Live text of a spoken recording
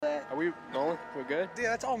we rolling? We're good? Yeah,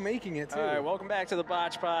 that's all making it, too. All right, welcome back to the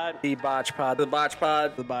BotchPod. The BotchPod. The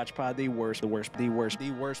BotchPod. The BotchPod. The worst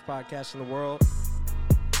podcast in the world.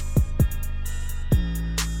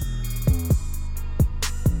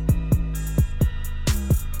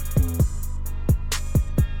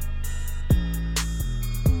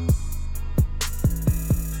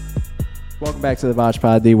 Welcome back to the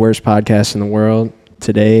BotchPod, the worst podcast in the world.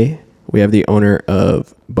 Today, we have the owner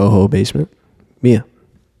of Boho Basement, Mia.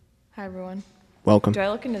 Hi, everyone. Welcome. Do I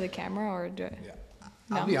look into the camera or do I? Yeah.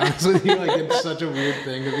 No. I'll be honest with you, like, it's such a weird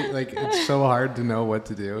thing to be, like, it's so hard to know what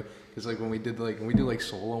to do. Because, like, when we do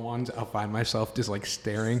solo ones, I'll find myself just, like,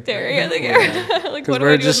 staring at the camera. Like, what do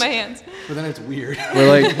I do with my hands? But then it's weird.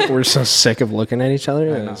 We're so sick of looking at each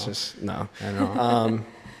other. And it's just, no. I know.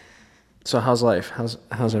 So how's life?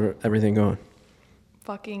 How's everything going?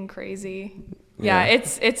 Fucking crazy. Yeah,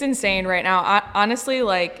 it's insane right now. Honestly,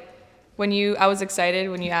 like, I was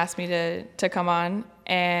excited when you asked me to come on,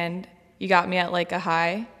 and you got me at, like, a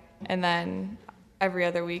high, and then every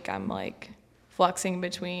other week I'm, like, flexing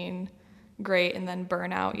between great and then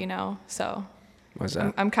burnout, you know? So what's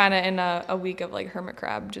that? I'm kind of in a week of, like, hermit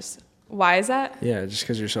crab. Just, why is that? Yeah, just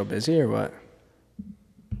because you're so busy or what?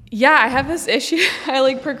 Yeah, I have this issue. I,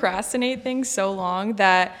 like, procrastinate things so long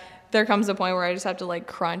that there comes a point where I just have to, like,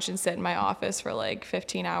 crunch and sit in my office for, like,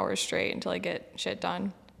 15 hours straight until I get shit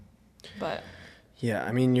done. But yeah,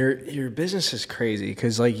 I mean, your business is crazy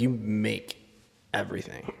because, like, you make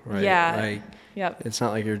everything, right? Yeah. Like, yep. It's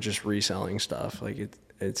not like you're just reselling stuff. Like,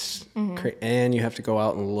 it's and you have to go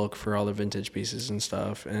out and look for all the vintage pieces and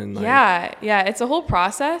stuff. And like, yeah, it's a whole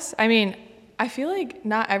process. I mean, I feel like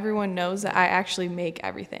not everyone knows that I actually make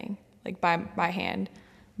everything, like, by hand.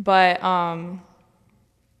 But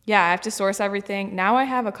yeah, I have to source everything. Now I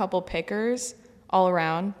have a couple pickers all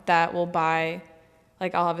around that will buy,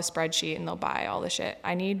 like, I'll have a spreadsheet and they'll buy all the shit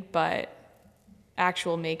I need, but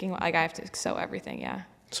actual making, like, I have to sew everything, yeah.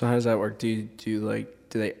 So how does that work? Do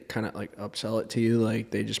they kind of, like, upsell it to you? Like,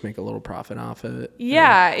 they just make a little profit off of it?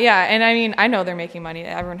 Yeah. And I mean, I know they're making money.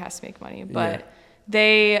 Everyone has to make money, but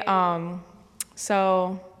they,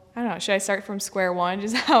 so I don't know, should I start from square one,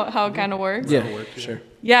 just how it kind of works? Yeah, sure.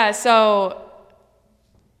 Yeah, so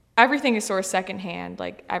everything is sourced secondhand,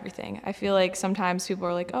 like, everything. I feel like sometimes people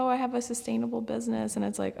are like, oh, I have a sustainable business, and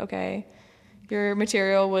it's like, okay, your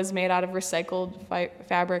material was made out of recycled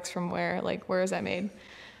fabrics from where? Like, where is that made?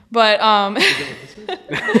 But I'm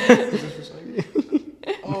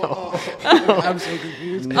so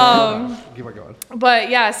confused. Keep on going. But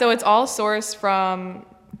yeah, so it's all sourced from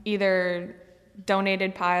either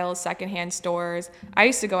donated piles, secondhand stores. I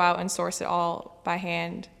used to go out and source it all by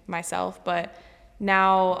hand myself, but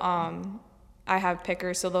now I have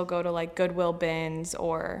pickers, so they'll go to, like, Goodwill bins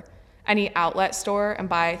or any outlet store and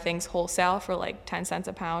buy things wholesale for, like, 10 cents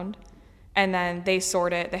a pound, and then they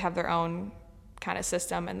sort it. They have their own kind of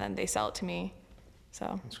system, and then they sell it to me.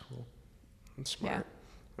 So that's cool. That's smart. Yeah.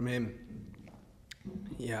 I mean,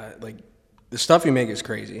 yeah, like, the stuff you make is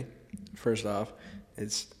crazy. First off,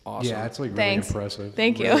 it's awesome. Yeah, it's, like, really Thanks. impressive.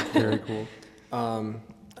 Thank you. Very cool.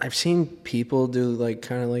 I've seen people do, like,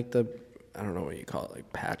 kind of like the, I don't know what you call it,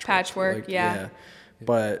 like patchwork, like, yeah.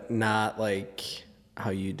 But not like how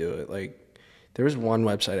you do it. Like, there was one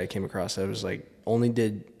website I came across that was, like, only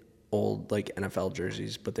did old, like, NFL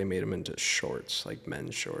jerseys, but they made them into shorts, like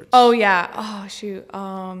men's shorts. Oh yeah. Oh shoot.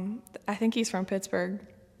 I think he's from Pittsburgh.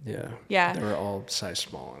 Yeah. Yeah. They were all size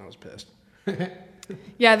small, and I was pissed.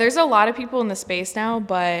 Yeah, there's a lot of people in the space now,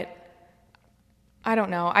 but I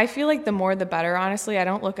don't know. I feel like the more the better, honestly. I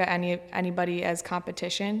don't look at anybody as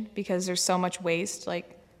competition because there's so much waste.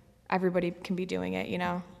 Like, everybody can be doing it, you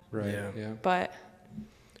know? Right. Yeah. But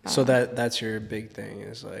so that's your big thing,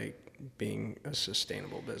 is, like, being a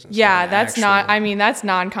sustainable business. yeah, like that's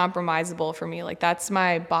non-compromisable for me. Like, that's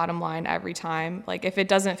my bottom line every time. Like, if it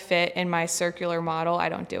doesn't fit in my circular model, I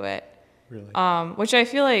don't do it. Really? Which I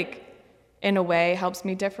feel like, in a way, helps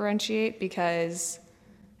me differentiate, because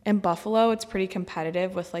in Buffalo, it's pretty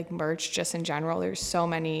competitive with, like, merch just in general. There's so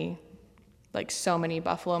many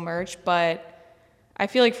Buffalo merch, but I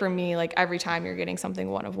feel like for me, like, every time you're getting something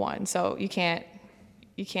one of one, so you can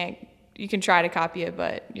try to copy it,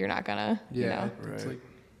 but you're not gonna, you know. Right. It's like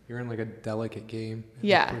you're in, like, a delicate game,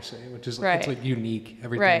 yeah, per se, which is, like, right. It's, like, unique.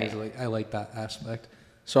 Everything right. is, like, I like that aspect.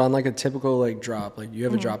 So on, like, a typical, like, drop, like, you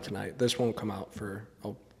have a drop tonight. This won't come out for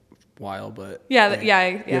a while, but yeah, like, yeah.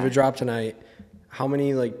 You have a drop tonight. How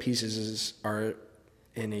many, like, pieces are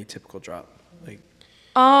in a typical drop? Like,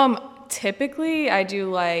 typically I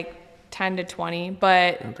do, like, 10 to 20,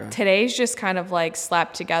 but today's just kind of, like,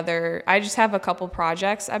 slapped together. I just have a couple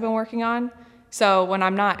projects I've been working on, So when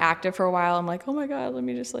I'm not active for a while, I'm like, oh my God, let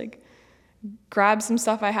me just like grab some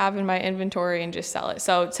stuff I have in my inventory and just sell it.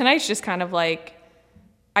 So tonight's just kind of like,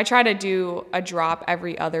 I try to do a drop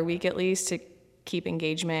every other week at least to keep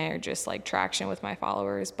engagement or just like traction with my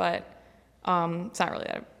followers. But it's not really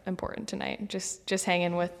that important tonight. Just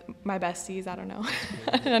hanging with my besties, I don't know,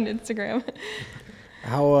 on Instagram.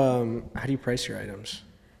 How do you price your items?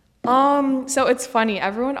 So it's funny.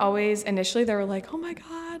 Everyone always initially they were like, "Oh my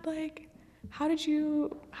God, like how do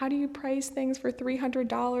you price things for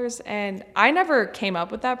 $300?" And I never came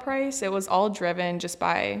up with that price. It was all driven just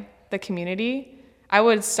by the community. I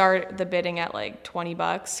would start the bidding at like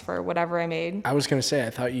 $20 for whatever I made. I was gonna say, I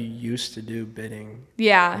thought you used to do bidding.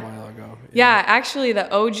 Yeah. A while ago. Yeah, actually the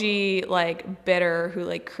OG like bidder who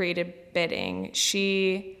like created bidding,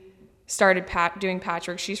 she started doing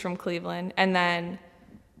patchwork. She's from Cleveland, and then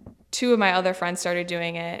two of my other friends started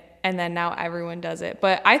doing it, and then now everyone does it.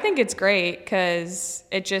 But I think it's great because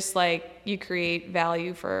it just like you create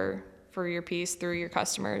value for your piece through your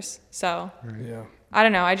customers. So Yeah. I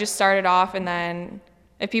don't know. I just started off, and then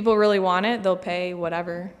if people really want it, they'll pay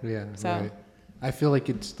whatever. Yeah. So Right. I feel like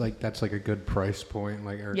it's like that's like a good price point.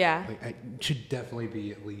 Like, or Yeah. like it should definitely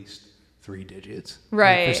be at least 3 digits.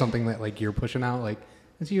 Right. Like, for something that like you're pushing out, like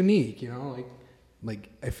it's unique. You know, like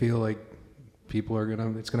I feel like people are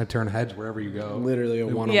it's gonna turn heads wherever you go. Literally a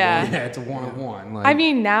one-on-one. Yeah. Yeah, it's a one-on-one. Like, I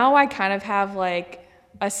mean, now I kind of have like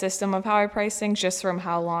a system of how I price things just from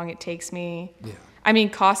how long it takes me. Yeah. I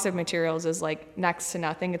mean, cost of materials is like next to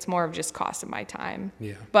nothing. It's more of just cost of my time.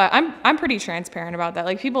 Yeah. But I'm pretty transparent about that.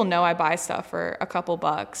 Like people know I buy stuff for a couple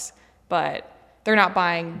bucks, but they're not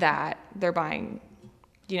buying that. They're buying,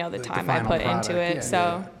 the Like the time I final put product. into it. Yeah, So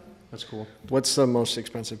yeah. That's cool. What's the most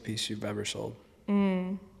expensive piece you've ever sold?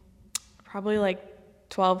 probably like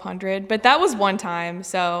 1,200. But that was one time.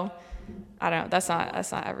 So I don't know. That's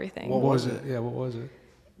not everything. What was it? Yeah, what was it?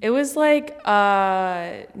 It was like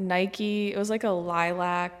Nike. It was like a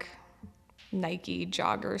lilac Nike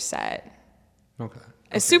jogger set. Okay.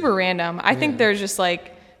 It's super random. I think there's just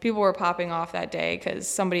like people were popping off that day because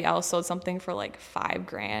somebody else sold something for like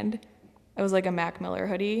 $5,000. It was like a Mac Miller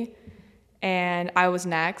hoodie, and I was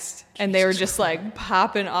next, and they were just like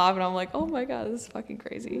popping off, and I'm like, oh my God, this is fucking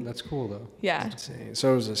crazy. That's cool though. Yeah, Insane.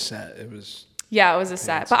 So it was a set. It was. yeah, it was a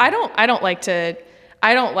set, but I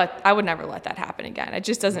would never let that happen again. It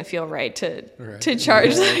just doesn't feel right to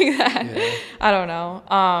charge like that. Yeah. I don't know.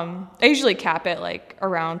 I usually cap it like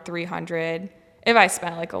around 300. If I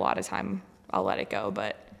spent like a lot of time, I'll let it go,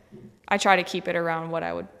 but I try to keep it around what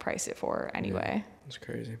I would price it for anyway. That's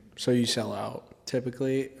crazy. So you sell out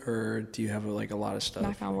typically, or do you have like a lot of stuff?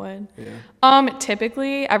 Knock on wood. Yeah.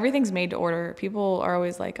 Typically everything's made to order. People are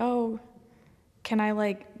always like, "Oh, can I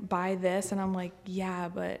like buy this?" And I'm like, "Yeah,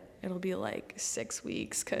 but it'll be like 6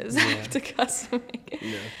 weeks because I have to custom make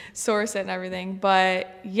it, source it and everything." But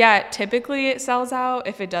yeah, typically it sells out.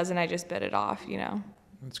 If it doesn't, I just bid it off,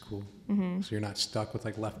 That's cool. So you're not stuck with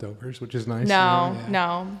like leftovers, which is nice. No, Yeah.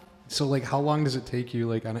 no. So like, how long does it take you,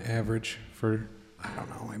 like on average, for? I don't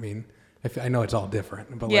know. I mean, I know it's all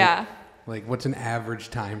different, but Yeah. like what's an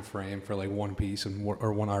average time frame for like one piece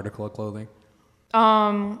or one article of clothing?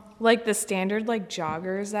 Like the standard like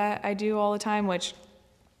joggers that I do all the time, which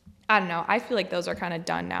I don't know. I feel like those are kind of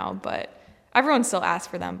done now, but everyone still asks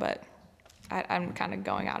for them, but I'm kind of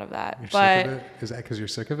going out of that. You're but sick of it? Is that because you're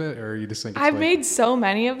sick of it, or you just think it's I've like, made so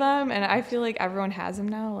many of them, and I feel like everyone has them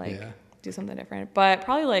now. Like, Yeah. do something different. But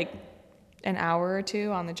probably like an hour or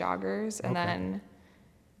two on the joggers, and Okay. then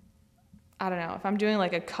I don't know if I'm doing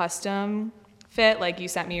like a custom fit. Like you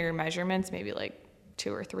sent me your measurements, maybe like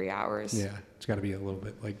 2 or 3 hours. Yeah, it's got to be a little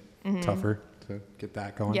bit like tougher to get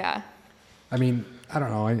that going. Yeah. I mean, I don't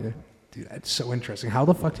know. Dude, that's so interesting. How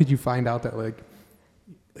the fuck did you find out that like,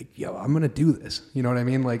 yo, I'm gonna do this? You know what I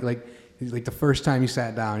mean? Like the first time you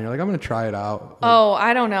sat down, you're like, I'm gonna try it out. Like, Oh,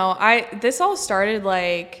 I don't know. This all started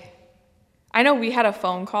like, I know we had a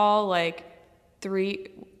phone call like three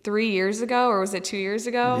years ago, or was it 2 years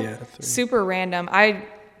ago? Yeah, 3. Super random. I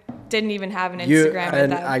didn't even have an Instagram at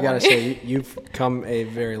that I point. gotta say, you've come a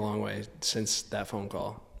very long way since that phone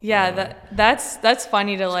call. Yeah, that's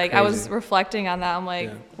funny to like. I was crazy. reflecting on that. I'm like,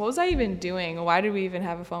 Yeah. what was I even doing? Why did we even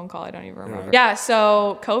have a phone call? I don't even remember. Yeah,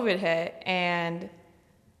 so COVID hit, and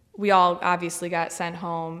we all obviously got sent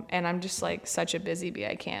home, and I'm just like such a busy bee.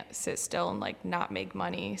 I can't sit still and like not make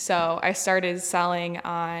money. So I started selling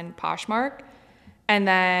on Poshmark, and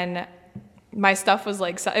then my stuff was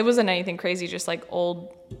like, it wasn't anything crazy, just like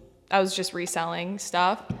old. I was just reselling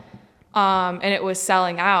stuff, and it was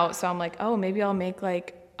selling out. So I'm like, oh, maybe I'll make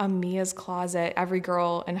like a Mia's Closet. Every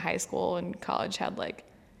girl in high school and college had like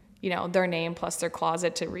their name plus their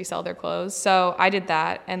closet to resell their clothes. So I did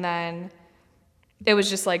that, and then it was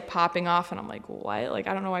just like popping off, and I'm like, what? Like,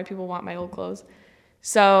 I don't know why people want my old clothes.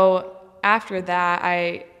 So after that,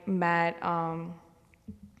 I met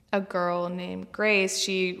a girl named Grace.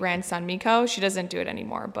 She ran Sunmico. She doesn't do it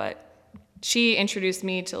anymore, but she introduced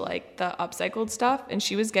me to like the upcycled stuff, and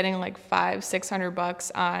she was getting like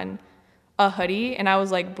 $500-600 on a hoodie, and I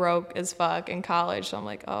was like broke as fuck in college. So I'm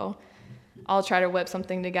like, oh, I'll try to whip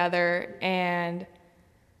something together, and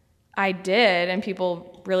I did, and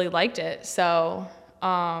people really liked it. So,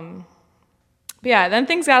 but yeah, then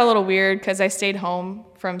things got a little weird because I stayed home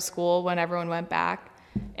from school when everyone went back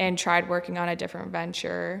and tried working on a different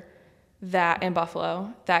venture that in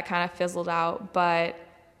Buffalo that kind of fizzled out. But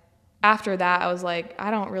after that, I was like, I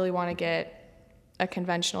don't really want to get a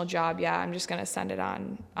conventional job. Yeah, I'm just going to send it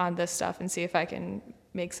on this stuff and see if I can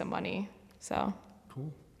make some money. So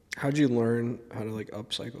cool. How'd you learn how to like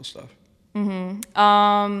upcycle stuff?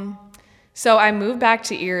 So I moved back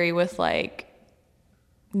to Erie with like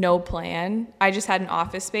no plan. I just had an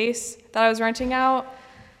office space that I was renting out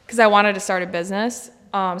because I wanted to start a business.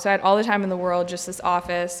 So I had all the time in the world, just this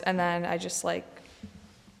office, and then I just like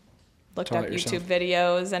looked up YouTube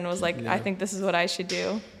videos and was like, I think this is what I should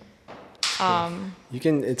do.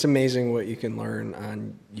 It's amazing what you can learn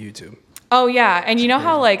on YouTube. Oh yeah, and you know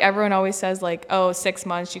how like everyone always says like, oh, 6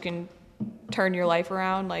 months you can turn your life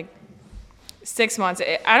around. Like 6 months.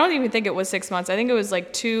 I don't even think it was 6 months. I think it was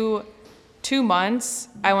like 2 months.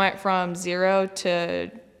 I went from 0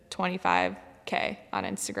 to 25K on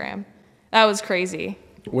Instagram. That was crazy.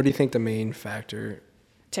 What do you think the main factor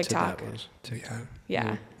TikTok. to that was? TikTok.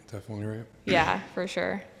 Yeah. Definitely right. Yeah, for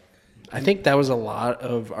sure. I think that was a lot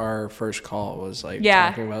of our first call was like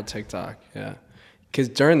talking about TikTok. Yeah. Because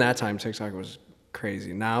during that time, TikTok was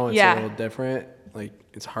crazy. Now it's a little different. Like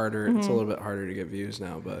it's harder. It's a little bit harder to get views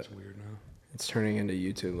now, but it's weird now. It's turning into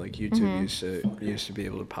YouTube. Like YouTube used to be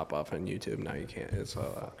able to pop off on YouTube. Now you can't. It's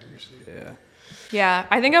all Yeah,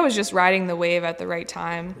 I think I was just riding the wave at the right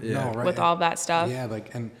time with all of that stuff. Yeah,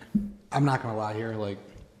 like, and I'm not gonna lie here, like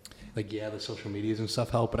yeah, the social medias and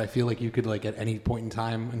stuff help, but I feel like you could like at any point in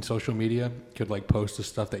time in social media could like post the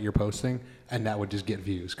stuff that you're posting, and that would just get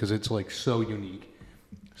views because it's like so unique.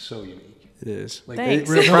 It is. Like Thanks.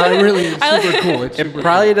 it really is super cool. It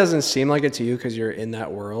probably doesn't seem like it to you because you're in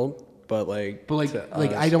that world, but like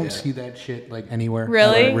I don't see that shit like anywhere.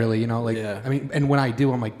 Really? Really, you know, like I mean, and when I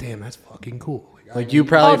do, I'm like, damn, that's fucking cool. Like you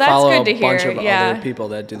probably that's follow good to a bunch hear. of other people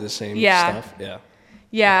that do the same stuff. Yeah.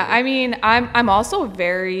 Yeah, I mean, I'm also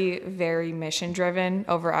very, very mission driven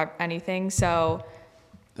over anything. So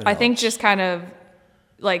I think just kind of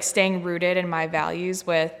like staying rooted in my values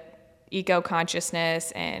with eco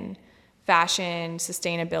consciousness and fashion,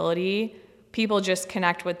 sustainability, people just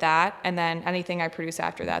connect with that. And then anything I produce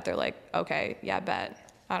after that, they're like, okay, yeah,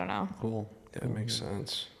 bet. I don't know. Cool. Yeah, it makes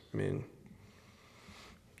sense. I mean,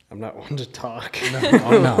 I'm not one to talk.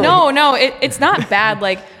 No, it's not bad.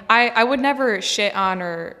 Like I would never shit on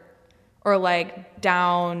or like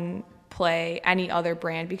downplay any other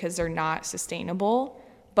brand because they're not sustainable.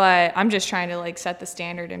 But I'm just trying to like set the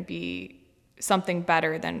standard and be something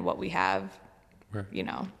better than what we have,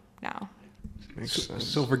 now.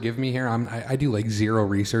 So forgive me here. I do like zero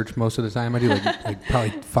research most of the time. I do like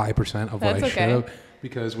probably 5% of what I should have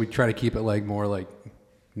because we try to keep it like more like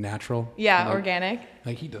natural. Yeah, like, organic.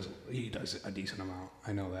 Like he does a decent amount.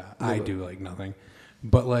 I know that. I do like nothing.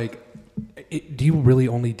 But like, do you really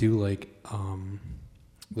only do like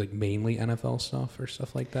mainly NFL stuff or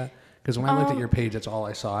stuff like that? Because when I looked at your page, that's all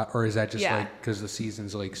I saw. Or is that just like because the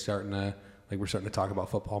season's like starting to like we're starting to talk about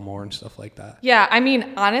football more and stuff like that? Yeah, I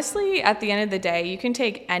mean, honestly, at the end of the day, you can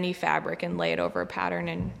take any fabric and lay it over a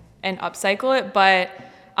pattern and upcycle it. But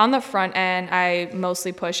on the front end, I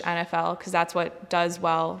mostly push NFL because that's what does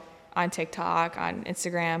well on TikTok, on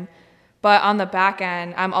Instagram. But on the back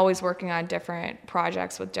end, I'm always working on different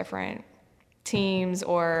projects with different teams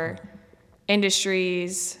or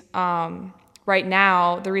industries. Right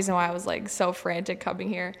now, the reason why I was like so frantic coming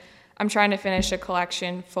here, I'm trying to finish a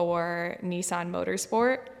collection for Nissan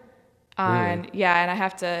Motorsport. And I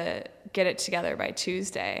have to get it together by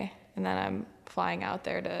Tuesday. And then I'm flying out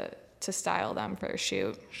there to style them for a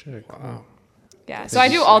shoot. Shit, cool. Wow. Yeah, so I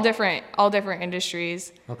do all different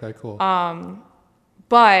industries. Okay, cool.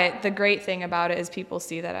 But the great thing about it is people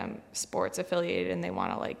see that I'm sports affiliated and they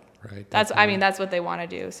want to like. Right. That's what they want to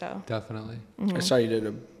do. So definitely. I saw you did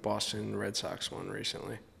a Boston Red Sox one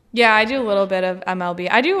recently. Yeah, I do a little bit of MLB.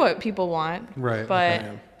 I do what people want. Right. But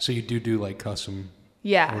so you do like custom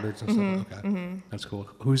orders and stuff. Okay. That's cool.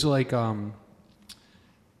 Who's like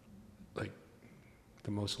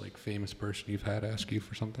the most like famous person you've had ask you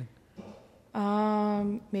for something?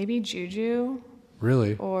 Maybe Juju.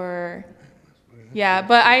 Really? Or yeah,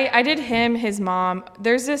 but I did him, his mom.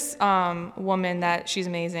 There's this woman that she's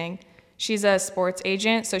amazing. She's a sports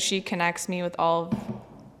agent, so she connects me with all of,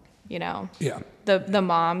 you know, the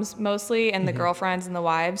moms mostly and the girlfriends and the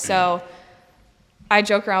wives. So I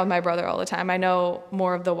joke around with my brother all the time. I know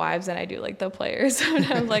more of the wives than I do like the players. And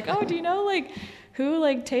I'm like, oh, do you know like who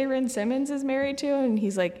like Taylor Simmons is married to? And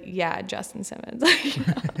he's like, yeah, Justin Simmons.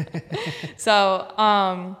 So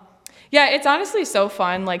yeah, it's honestly so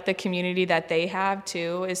fun. Like the community that they have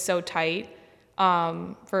too is so tight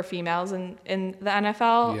for females in the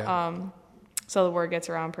NFL. Yeah. So the word gets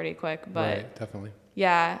around pretty quick. But right, definitely.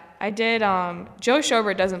 yeah, I did. Joe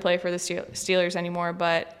Schobert doesn't play for the Steelers anymore,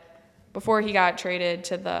 but before he got traded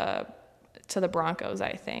to the Broncos,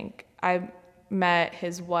 I think I met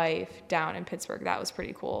his wife down in Pittsburgh. That was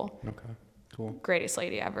pretty cool. Okay, cool. Greatest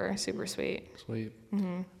lady ever. Super sweet. Sweet.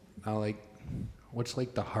 Mm-hmm. Now, like, what's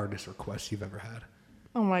like the hardest request you've ever had?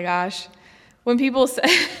 Oh my gosh, when people say,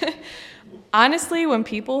 honestly, when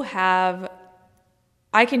people have,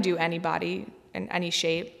 I can do any body in any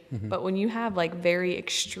shape, but when you have like very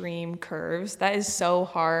extreme curves, that is so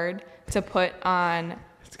hard to put on.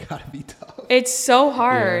 It's gotta be tough. It's so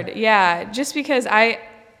hard. Yeah. Just because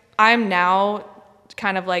I'm now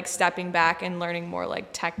kind of like stepping back and learning more like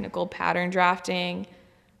technical pattern drafting,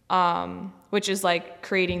 which is like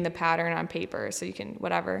creating the pattern on paper so you can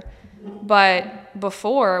whatever. But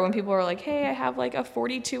before, when people were like, hey, I have like a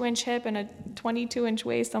 42-inch hip and a 22-inch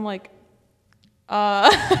waist, I'm like,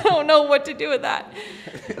 I don't know what to do with that.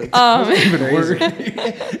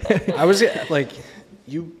 I was like,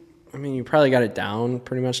 I mean, you probably got it down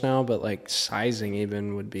pretty much now, but like sizing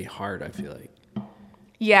even would be hard, I feel like.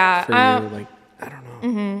 Yeah. For you, like, I don't know.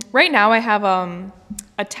 Mm-hmm. Right now I have a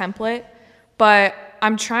template, but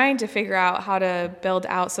I'm trying to figure out how to build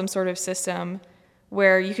out some sort of system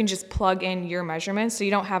where you can just plug in your measurements so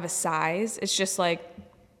you don't have a size. It's just like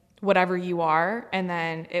whatever you are, and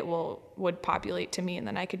then it would populate to me, and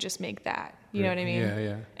then I could just make that. You know what I mean? Yeah,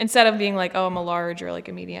 yeah. Instead of being like, oh, I'm a large or like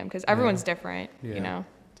a medium, because everyone's different, Yeah, you know?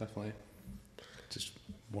 definitely. Just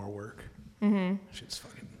more work. Mm-hmm. Shit's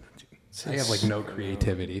fucking. I have like no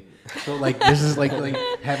creativity, so like this is like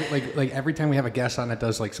having like every time we have a guest on that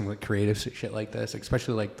does like some like creative shit like this,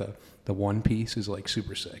 especially like the one piece is like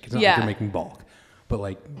super sick. It's not like they're making bulk, but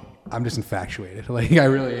like I'm just infatuated. Like I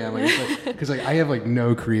really am. Like, because like I have like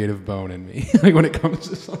no creative bone in me. Like when it comes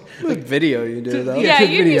to something, Like video you do though. Yeah,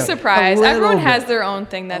 you'd be surprised. Everyone bit. has their own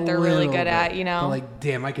thing that they're really good at, you know? But like,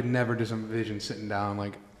 damn, I could never just envision sitting down.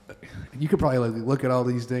 Like, you could probably like look at all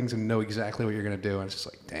these things and know exactly what you're gonna do, and it's just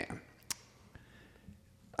like, damn.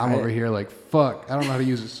 I'm over here like, fuck, I don't know how to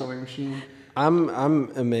use a sewing machine. I'm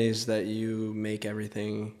amazed that you make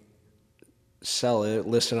everything, sell it,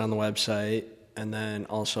 list it on the website, and then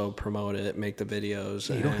also promote it, make the videos.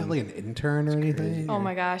 Yeah, you don't have like an intern or anything? Oh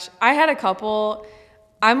my gosh. I had a couple.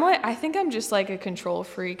 I think I'm just like a control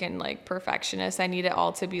freak and like perfectionist. I need it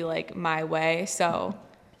all to be like my way. So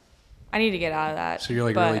I need to get out of that. So you're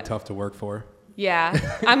like really tough to work for? Yeah.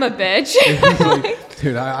 I'm a bitch. Like,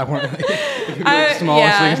 dude, I want to, the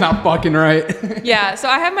smallest thing's not fucking right. Yeah. So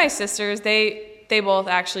I have my sisters. They both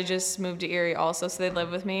actually just moved to Erie also. So they live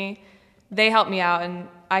with me. They help me out, and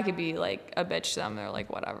I could be like a bitch to them. They're like,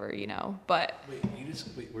 whatever, you know, but.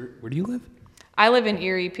 Wait, where do you live? I live in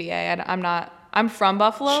Erie, PA. I'm from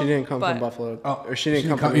Buffalo. She didn't come from Buffalo. Oh, or she didn't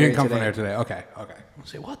come from You Erie didn't come today. from there today. Okay. I'll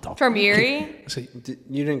say, what the From fuck? Erie? So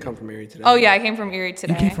You didn't come from Erie today. Oh yeah, I came from Erie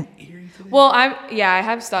today. you came from Erie today? Well, I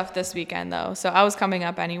have stuff this weekend though, so I was coming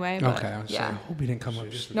up anyway. But Okay, I was saying, I hope you didn't come up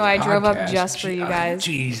just for No, the I drove up podcast. just for you guys.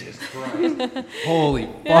 Jesus Christ. Holy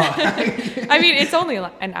fuck. I mean, it's only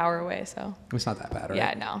an hour away, so. It's not that bad, right?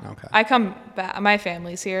 Yeah, no. Okay. I come back. My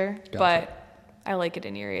family's here, Gotcha. but I like it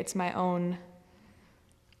in Erie. It's my own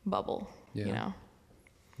bubble, you Yeah. know.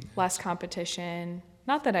 Less competition.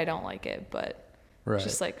 Not that I don't like it, but Right.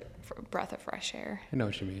 just like a breath of fresh air. I know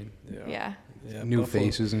what you mean. Yeah. Yeah, New Buffalo-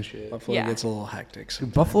 faces and shit. Buffalo Yeah. gets a little hectic.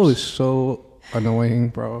 Dude, Buffalo is so annoying,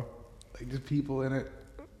 bro. Like, just people in it.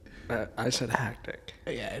 I said hectic.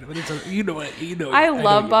 Yeah, but it's you know what you know. I know what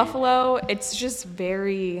love you Buffalo. It's just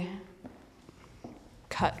very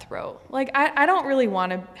cutthroat. Like I don't really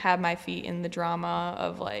want to have my feet in the drama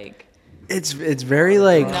of like. It's very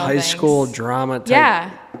like No, high thanks. school drama type,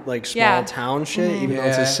 Yeah. like small Yeah. town shit, mean. even though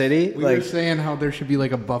it's a city. We like were saying how there should be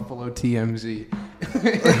like a Buffalo TMZ.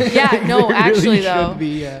 Yeah, no, There actually really though. should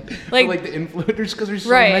be, Like- like the influencers, because there's so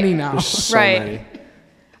Right. many now. there's so Right. many.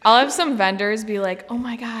 I'll have some vendors be like, "Oh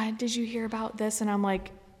my god, did you hear about this?" And I'm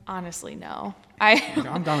like, honestly, no.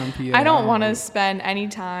 I'm down in PA. I don't want to spend any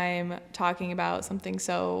time talking about something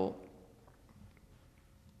so.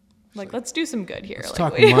 Like, let's do some good here. Let's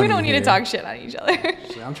Like, talk we money don't need here. to talk shit on each other.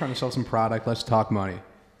 I'm trying to sell some product. Let's talk money.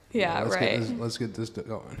 Yeah, right. Let's get this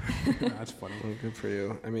going. That's funny. Well, good for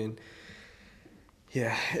you. I mean,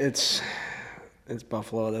 yeah, it's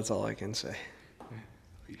Buffalo. That's all I can say.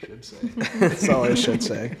 You should say. That's all I should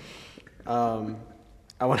say.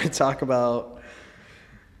 I want to talk about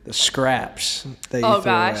the scraps that you threw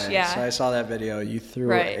gosh, away. yeah. So I saw that video. You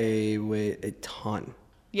threw a ton.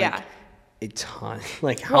 Yeah. Like, a ton.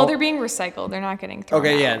 Like how? Well, they're being recycled. They're not getting thrown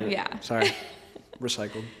Okay, out. yeah. Yeah. Sorry.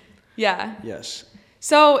 Recycled. Yeah. Yes.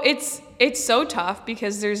 So it's so tough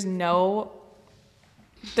because there's no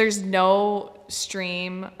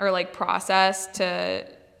stream or like process to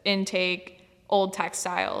intake old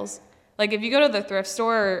textiles. Like if you go to the thrift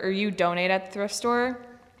store or you donate at the thrift store,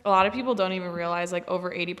 a lot of people don't even realize like over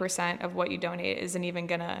 80% of what you donate isn't even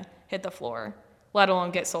gonna hit the floor, let alone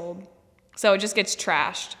get sold. So it just gets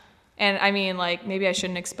trashed. And I mean, like, maybe I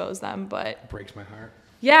shouldn't expose them, but It breaks my heart.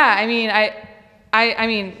 yeah, I mean, I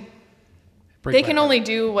mean, Breaks they my can heart. only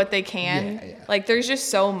do what they can. Yeah. Like, there's just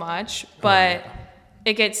so much, but yeah.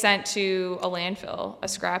 it gets sent to a landfill, a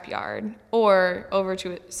scrap yard, or over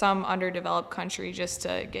to some underdeveloped country just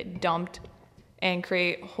to get dumped and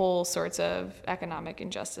create whole sorts of economic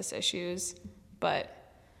injustice issues. But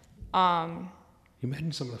You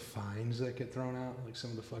imagine some of the fines that get thrown out, like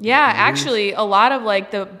some of the fucking. yeah, news? actually, a lot of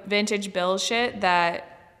like the vintage bill shit that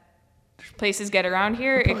places get around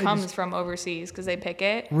here, it Probably comes just- from overseas because they pick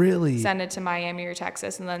it, Really? send it to Miami or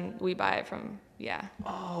Texas, and then we buy it from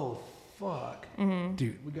Oh fuck,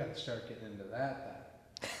 dude, we gotta start getting into that.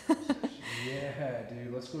 Yeah,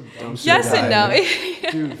 dude, let's go dumpster Yes and diving.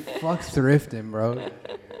 no. Dude, fuck thrifting, bro.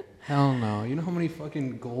 Hell no. You know how many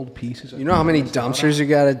fucking gold pieces? You know how many dumpsters you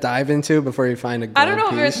got to dive into before you find a gold I don't know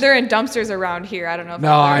piece? if they're in dumpsters around here. I don't know if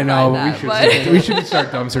No, I I've know. ever We find should. that, but We should start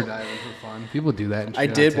dumpster diving for fun. People do that. And I shit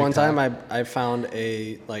on did one TikTok. time. I found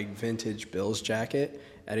a like vintage Bills jacket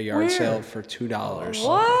at a yard Where? sale for $2.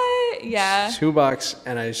 what? Yeah. $2,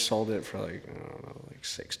 and I sold it for like I don't know, like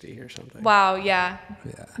 60 or something. Wow. Yeah.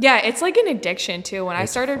 Yeah. Yeah. It's like an addiction too. When I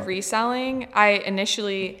It's started fucking- reselling, I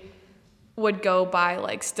initially would go buy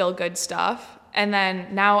like still good stuff, and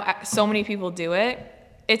then now so many people do it.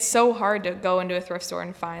 It's so hard to go into a thrift store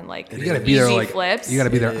and find like You gotta be there easy like flips. you gotta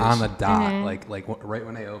be there It on is. the dot, like right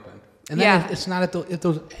when they open. And then Yeah. it's not at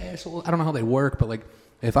those assholes. I don't know how they work, but like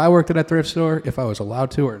if I worked at a thrift store, if I was allowed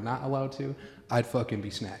to or not allowed to, I'd fucking be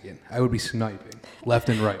snagging. I would be sniping left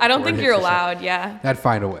and right. I don't before it think hits you're the shelf. allowed. Yeah. I'd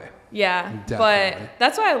find a way. Yeah, Definitely. but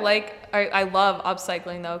that's why I love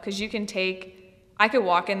upcycling though, because you can I could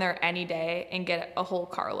walk in there any day and get a whole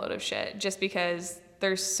carload of shit just because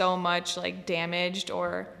there's so much like damaged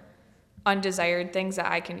or undesired things that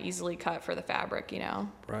I can easily cut for the fabric, you know?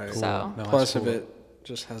 Right. So, No, Plus, that's if cool. it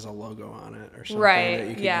just has a logo on it or something that right,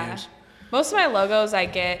 you can yeah. use. Most of my logos I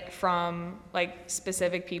get from like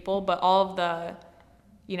specific people, but all of the,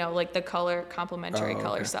 you know, like the complementary Oh,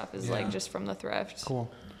 color okay. stuff is Yeah. like just from the thrift.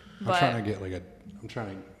 Cool. But- I'm trying to get like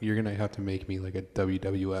you're gonna have to make me like a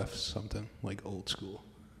WWF something, like old school.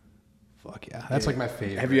 Fuck yeah. That's like my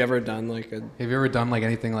favorite. Have you ever done like a Have you ever done like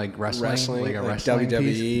anything like wrestling? Like a wrestling WWE?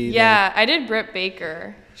 piece? Yeah, I did Britt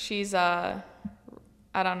Baker. She's I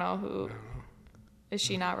don't know who. Is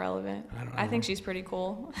she not relevant? I think she's pretty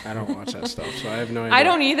cool. I don't watch that stuff, so I have no idea. I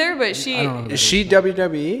don't either, but she. I don't know who that Is she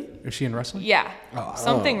WWE? Is she in wrestling? Yeah. Oh.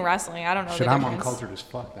 Something wrestling. I don't know Shit, the I'm difference. uncultured as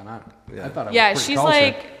fuck. Then I thought I was Yeah, pretty she's cultured.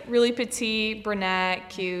 like really petite, brunette,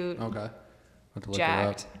 cute. Okay. Have to look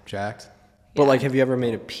Jacked. her up. Jacked. But Yeah. like, have you ever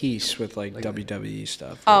made a piece with like WWE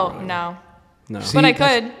stuff? or Oh whatever? no, No. See, but I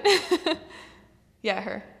that's- could. Yeah,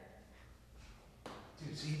 her.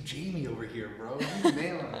 Dude, see Jamie over here, bro. He's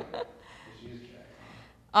nailing it. She's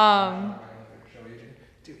jacked.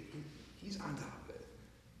 Dude, he's on top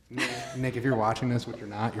of it. Nick, if you're watching this, which you're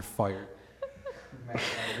not, you're fired. Matt's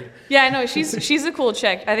fired. Yeah, I know she's a cool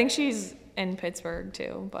chick. I think she's in Pittsburgh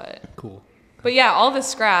too, but. Cool. But yeah, all the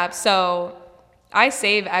scraps. So I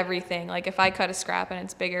save everything. Like if I cut a scrap and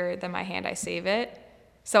it's bigger than my hand, I save it.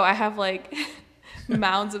 So I have like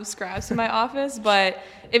mounds of scraps in my office. But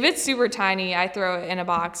if it's super tiny, I throw it in a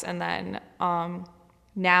box. And then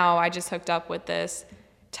now I just hooked up with this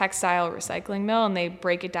textile recycling mill, and they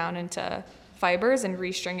break it down into fibers and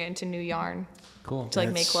restring it into new yarn Cool. to like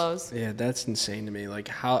make That's- clothes. Yeah, that's insane to me. Like,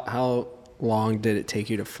 how long did it take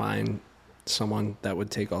you to find someone that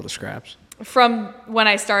would take all the scraps? From when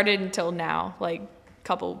I started until now, like a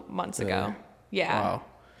couple months ago. Really? Yeah. Wow.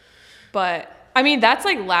 But I mean, that's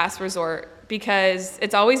like last resort because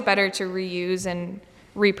it's always better to reuse and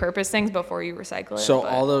repurpose things before you recycle it. So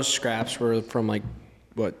but all those scraps were from like,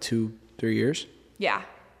 what, 2-3 years? yeah,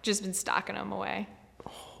 just been stocking them away.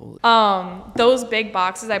 Holy. Those big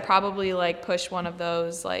boxes, I probably like push one of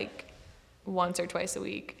those like once or twice a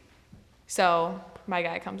week. So my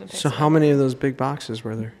guy comes and picks So it how up. many of those big boxes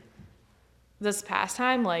were there? This past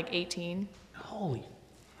time, like 18. Holy.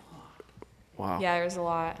 Wow. Yeah, there's a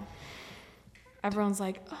lot. Everyone's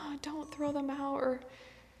like, oh, don't throw them out or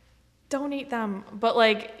donate them. But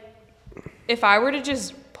like, if I were to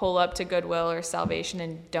just pull up to Goodwill or Salvation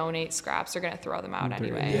and donate scraps, they're gonna throw them out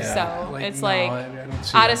anyway. Yeah. So Like, it's no, like I don't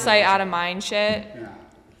see out that. of sight, out of mind shit. Yeah.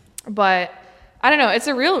 But I don't know. It's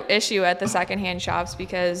a real issue at the secondhand shops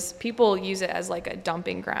because people use it as like a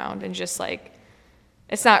dumping ground and just like,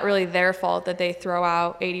 it's not really their fault that they throw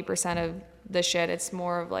out 80% of the shit. It's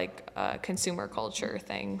more of like a consumer culture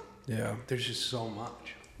thing. Yeah. There's just so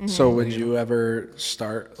much. So would you ever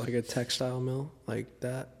start like a textile mill like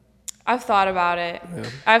that? I've thought about it. Yeah.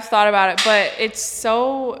 I've thought about it, but it's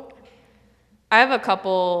so. I have a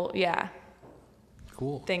couple,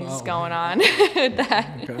 Cool. things Oh, going on with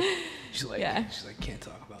that. Okay. She's like, Yeah. can't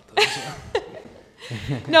talk about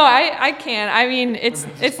those. No, I can. I mean,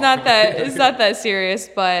 it's not that serious,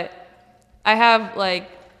 but I have like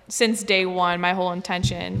since day one, my whole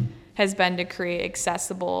intention has been to create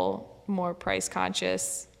accessible, more price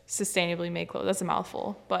conscious, sustainably made clothes. That's a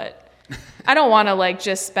mouthful, but I don't want to like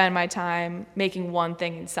just spend my time making one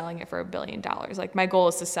thing and selling it for $1 billion. Like my goal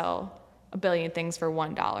is to sell 1 billion things for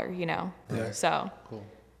 $1, you know? Yeah. So, Cool.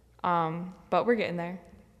 but we're getting there.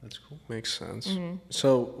 That's cool. Makes sense. Mm-hmm.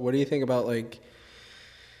 So what do you think about like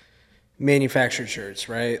manufactured shirts,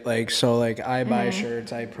 right? Like, so like I buy Mm-hmm.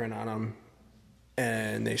 shirts, I print on them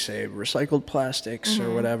and they say recycled plastics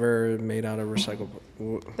Mm-hmm. or whatever, made out of recycled.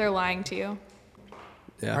 They're lying to you.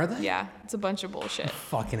 Yeah. Are they? Yeah, it's a bunch of bullshit.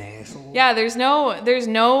 Fucking asshole. Yeah, there's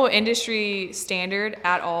no industry standard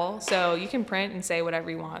at all. So you can print and say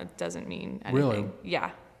whatever you want. It doesn't mean anything. Really?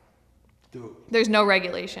 Yeah. Dude. There's no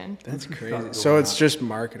regulation. That's Fucking crazy. go So on. it's just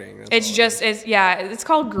marketing. That's It's all it just it's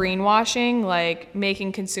called greenwashing, like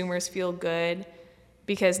making consumers feel good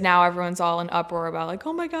because now everyone's all in uproar about like,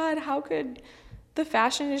 "Oh my god, how could the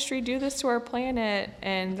fashion industry do this to our planet?"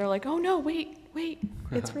 And they're like, "Oh no, wait,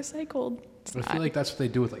 it's recycled." It's I not. feel like that's what they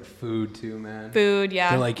do with like food too, man. Food, yeah.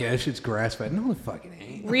 They're like, yeah, this shit's grass fed. No, it fucking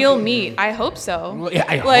ain't. Real meat. I hope so. Well, yeah,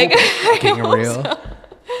 I Like, hope it's fucking hope real.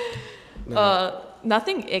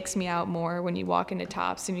 Nothing icks me out more when you walk into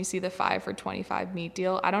Tops and you see the 5 for $25 meat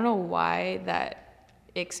deal. I don't know why that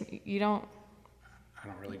icks me. You don't? I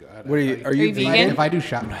don't really go. What are you? Are you you vegan? vegan? If I do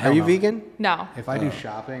shopping, Are you vegan? No. If I do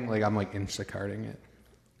shopping, like I'm like Instacarting it.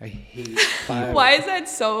 I hate. Why is that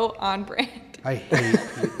so on brand? I hate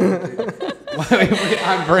people.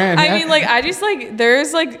 On brand. I yeah? mean, like,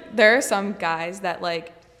 there are some guys that,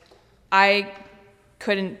 like, I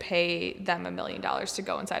couldn't pay them $1 million to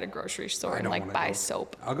go inside a grocery store and, don't like, wanna buy go.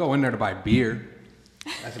 soap. I'll go in there to buy beer.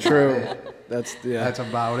 That's about True. it. That's That's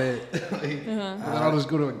about it. Like, and Uh-huh. then I'll just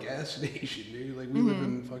go to a gas station, dude. Like we live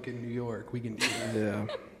in fucking New York. We can do that. yeah.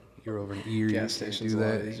 You're over in Erie. Gas you can't station's do a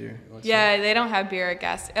lot that. easier. What's Yeah, they don't have beer at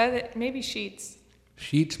gas. Maybe Sheets. that?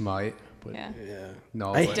 Sheets might, but Yeah. Yeah.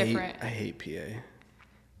 no. I but hate. Different. I hate PA.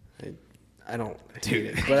 I don't hate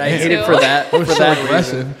it, but I Me hate it too. for that. For so that reason.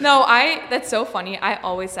 aggressive. No, that's so funny. I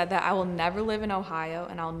always said that I will never live in Ohio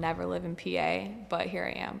and I'll never live in PA, but here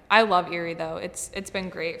I am. I love Erie though. It's been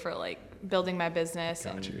great for like building my business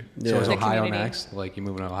Got you. and Yeah. So is the Ohio community. next? Like you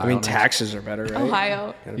moving to Ohio? I mean, next? taxes are better, right?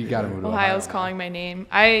 Ohio. You gotta move to Ohio's Ohio. calling my name.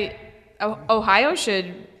 Ohio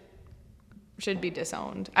should be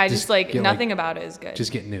disowned. I just like get, nothing about it is good.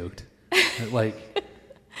 Just get nuked. Like.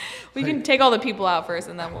 we can take all the people out first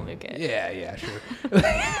and then we'll nuke it. Yeah, sure.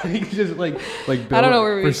 Just like build I don't know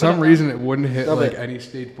where we for put some it reason it wouldn't hit No, like but- any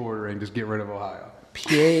state bordering. Just get rid of Ohio. PA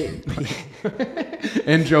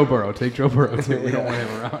And Joe Burrow. Take Joe Burrow too. We don't want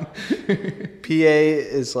him around. PA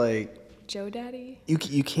is like Joe Daddy. you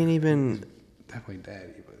can't even Definitely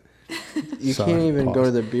daddy, but you Sorry, can't even go pause.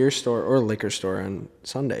 to the beer store or liquor store on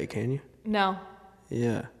Sunday, can you? No.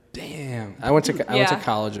 Yeah. damn. I went to Yeah.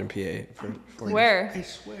 college in PA for Where? I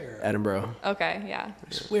swear. Edinburgh. Okay, yeah.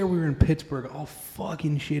 I swear we were in Pittsburgh all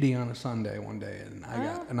fucking shitty on a Sunday one day,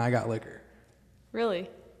 and I got liquor. Really?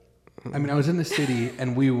 I mean, I was in the city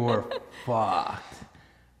and we were fucked.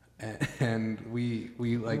 And we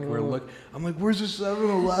like we're I'm like, where's the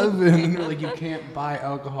 7-Eleven? And they're like, you can't buy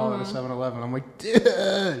alcohol at a 7-Eleven. I'm like, dude.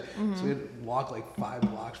 So we had to walk like 5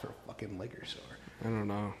 blocks for a fucking liquor store. I don't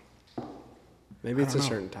know. Maybe it's a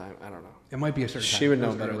certain time. I don't know. It might be a certain. She time. would It know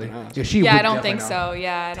was better early. than us. Yeah, she. Yeah, would I don't definitely think know. so.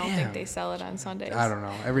 Yeah, I don't think Damn. they sell it on Sundays. I don't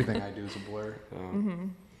know. Everything I do is a blur.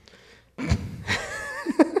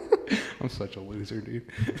 I'm such a loser, dude.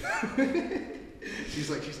 she's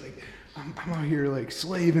like, I'm out here like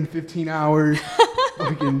slaving 15 hours,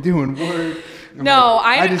 fucking doing work. No,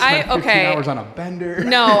 like, I just spent 15 okay. hours on a bender.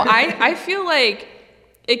 No, I feel like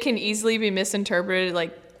it can easily be misinterpreted,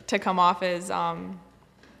 like to come off as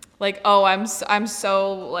like, oh, I'm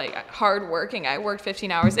so like hardworking. I worked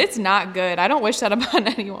 15 hours. It's not good. I don't wish that upon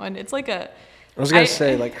anyone. It's like a. I was gonna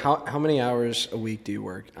say, like, how many hours a week do you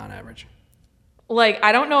work on average? Like,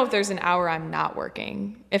 I don't know if there's an hour I'm not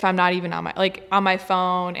working. If I'm not even on my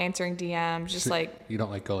phone, answering DMs, just like. You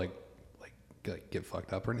don't like go like get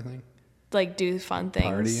fucked up or anything? Like do fun things.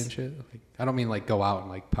 Party and shit. Like, I don't mean like go out and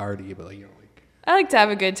like party, but like you know like. I like to have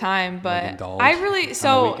a good time, but like I really so.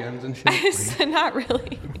 On the weekends and shit. Not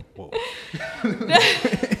really. Whoa.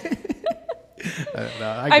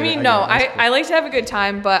 I mean, no, I like to have a good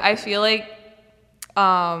time, but I feel like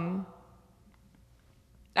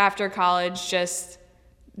after college, just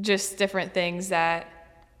different things that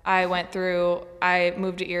I went through. I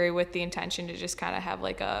moved to Erie with the intention to just kind of have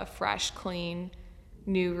like a fresh, clean,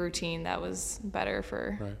 new routine that was better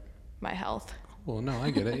for my health. Well, no, I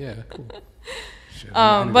get it. Yeah, cool. Shit,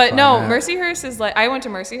 but no, Mercyhurst is like, I went to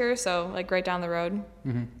Mercyhurst, so like right down the road.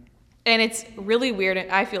 Mm-hmm. And it's really weird. And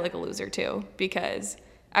I feel like a loser too, because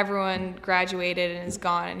everyone graduated and is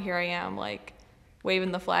gone. And here I am like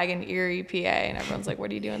waving the flag in Erie, PA. And everyone's like, what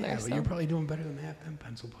are you doing there? Yeah, but so. you're probably doing better than half them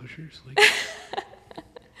pencil pushers. Like,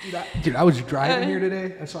 dude, I was driving here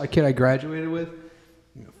today. I saw a kid I graduated with.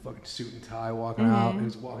 You know, fucking suit and tie walking out. He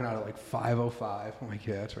was walking out at like 5:05. I'm like,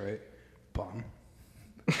 yeah, that's right. Bum.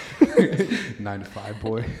 9 to 5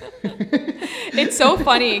 boy. It's so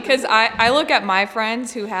funny because I look at my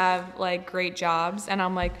friends who have like great jobs and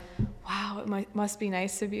I'm like, wow, it must be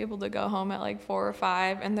nice to be able to go home at like 4 or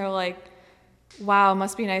 5. And they're like, wow, it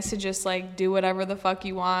must be nice to just like do whatever the fuck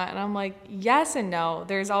you want. And I'm like, yes and no.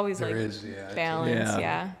 There's always balance.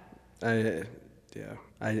 Yeah.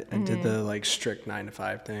 I did the like strict 9 to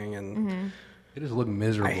 5 thing, and It just looked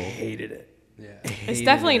miserable. I hated it. Yeah. It's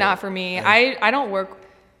definitely not for me. I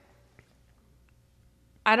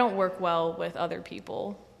don't work well with other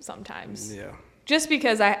people sometimes. Yeah. Just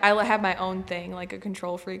because I have my own thing, like a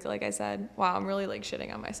control freak, like I said. Wow, I'm really like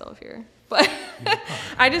shitting on myself here. But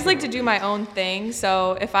I just like to do my own thing.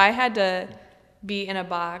 So if I had to be in a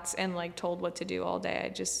box and like told what to do all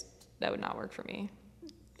day, that would not work for me.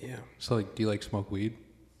 Yeah. So, like, do you like smoke weed?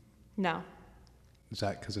 No. Is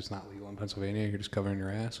that because it's not legal in Pennsylvania? You're just covering your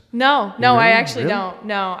ass? No, Really? I actually Really? don't.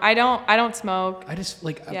 No, I don't smoke. I just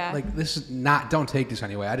like Yeah. like this is not. Don't take this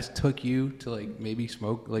anyway. I just took you to like maybe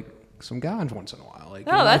smoke like some ganj once in a while. Like,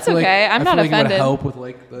 No, you know, that's I feel okay. Like, I'm I not feel like offended. It would help with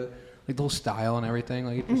like the whole style and everything.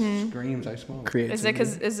 Like it just screams I smoke.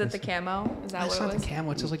 Creativity. Is it the camo? Is that It's what not it was? the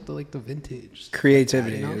camo. It's just like the vintage.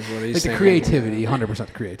 Creativity You know? is what he's like saying. the creativity, 100%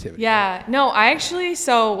 the creativity. Yeah. No, I actually,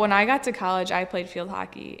 so when I got to college, I played field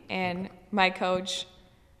hockey, and my coach,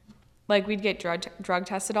 like, we'd get drug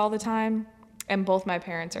tested all the time, and both my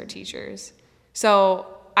parents are teachers. So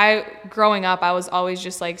growing up, I was always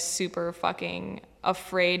just like super fucking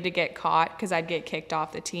afraid to get caught because I'd get kicked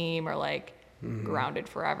off the team or like grounded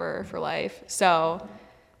forever for life. So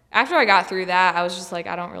after I got through that, I was just like,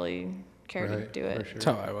 I don't really care to do it. Sure. That's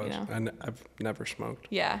how I was. You know? I've never smoked.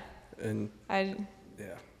 Yeah. And I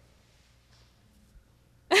yeah.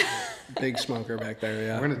 Big smoker back there,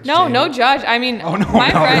 yeah. No judge. I mean, Oh, no, my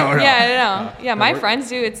no, friend, no, no. yeah, yeah, my we're- friends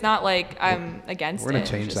do. It's not like I'm against it. We're gonna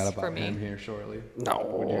change It's that just about for me. him here shortly.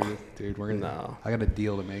 No. Dude, we're gonna. No. I got a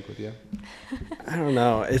deal to make with you. I don't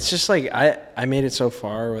know. It's just like I made it so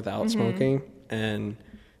far without smoking, and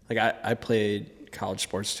like I played college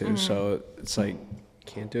sports too, so it's like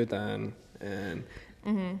can't do it then. And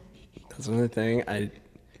that's another thing.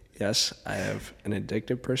 Yes, I have an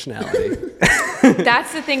addictive personality.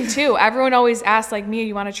 That's the thing too. Everyone always asks like, Mia,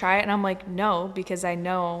 you want to try it? And I'm like, no, because I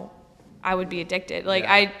know I would be addicted. Like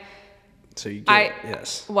Yeah. So you get it.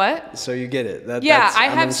 Yes. What? So you get it. Yeah, That's, I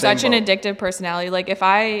I'm in have the same such an boat. addictive personality. Like if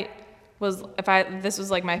this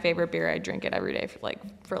was like my favorite beer, I'd drink it every day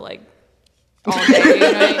for like all day. You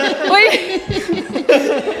know what I mean?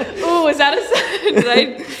 Wait. Ooh, was that did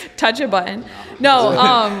I touch a button?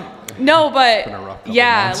 No, but been a rough couple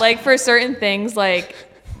yeah, months. like for certain things, like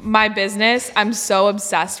my business, I'm so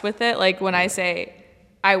obsessed with it. Like when I say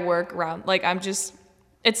I work around, like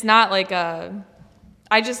it's not like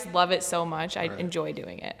I just love it so much. I enjoy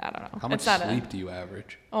doing it. I don't know. How much It's not sleep do you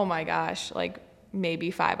average? Oh my gosh, like maybe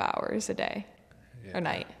 5 hours a day or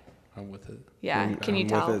night. I'm with it. Yeah, can you I'm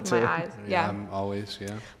tell with it my too. eyes? Yeah. I'm always,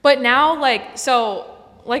 yeah. But now, like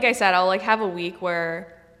I said, I'll have a week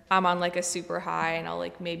where I'm on like a super high and I'll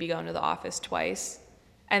like maybe go into the office twice.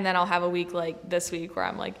 And then I'll have a week like this week where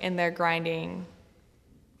I'm like in there grinding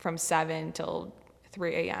from 7 till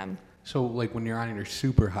 3 a.m. So like when you're on your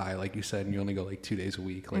super high, like you said, and you only go like 2 days a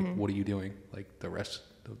week, like what are you doing like the rest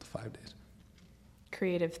of the 5 days?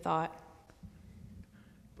 Creative thought.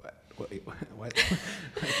 What?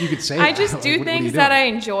 You could say I that. just Like, do what are you things that doing? I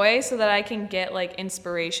enjoy so that I can get like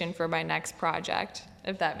inspiration for my next project,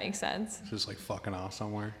 if that makes sense. Just like fucking off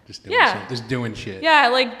somewhere, just doing Yeah. something, just doing shit. Yeah, I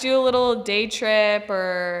like do a little day trip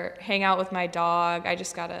or hang out with my dog. I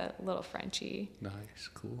just got a little Frenchie. Nice,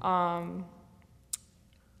 cool.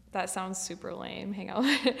 That sounds super lame. Hang out.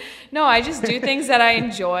 No, I just do things that I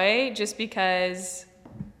enjoy just because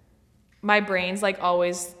my brain's like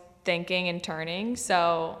always thinking and turning.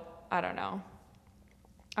 So I don't know.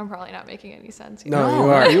 I'm probably not making any sense. No, No, you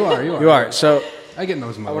are. you are, you are. You are. So I get in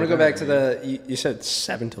those modes. I want to go back to you said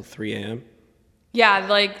 7 till 3 a.m. Yeah,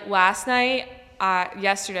 like last night,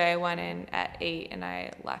 yesterday I went in at 8 and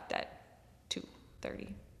I left at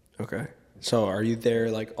 2:30. Okay. So are you there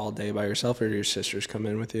like all day by yourself, or do your sisters come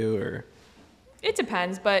in with you, or It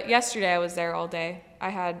depends, but yesterday I was there all day. I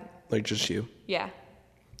had, like just you? yeah.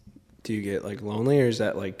 Do you get like lonely, or is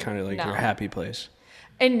that like kind of like No. your happy place?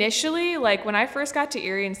 Initially, like when I first got to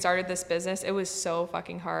Erie and started this business, it was so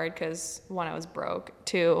fucking hard because one, I was broke.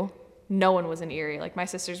 Two, no one was in Erie. Like my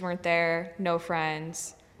sisters weren't there, no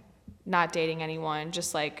friends, not dating anyone,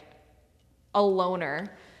 just like a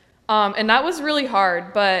loner. And that was really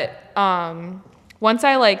hard. But once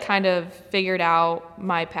I like kind of figured out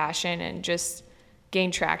my passion and just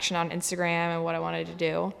gained traction on Instagram and what I wanted to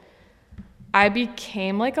do, I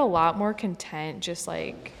became like a lot more content just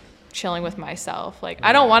like chilling with myself. Like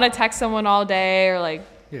I don't want to text someone all day or like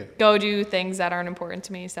go do things that aren't important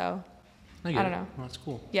to me. So I don't know. Well, that's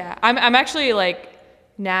cool. Yeah, I'm actually like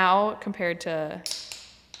now compared to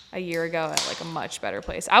a year ago at like a much better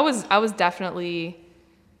place. I was definitely,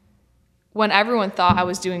 when everyone thought I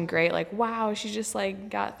was doing great, like wow, she just like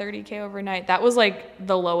got 30K overnight. That was like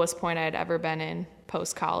the lowest point I had ever been in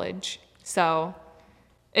post college. So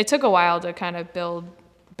it took a while to kind of build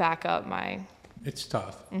back up my. It's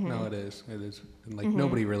tough. No, it is. It is. And like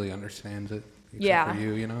nobody really understands it except Yeah. for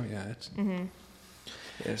you, you know? Yeah, it's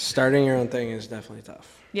Yeah, starting your own thing is definitely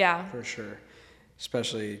tough. Yeah. For sure.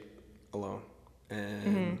 Especially alone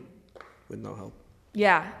and with no help.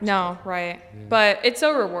 Yeah, no, right. But it's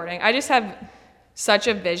so rewarding. I just have such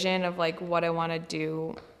a vision of like what I want to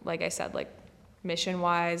do, like I said, like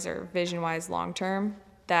mission-wise or vision-wise long term,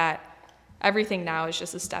 that everything now is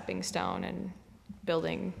just a stepping stone and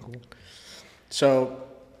building. So,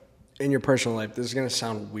 in your personal life, this is going to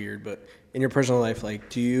sound weird, but in your personal life, like,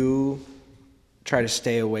 do you try to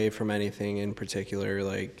stay away from anything in particular,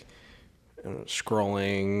 like I don't know,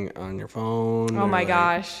 scrolling on your phone? Oh or, my like,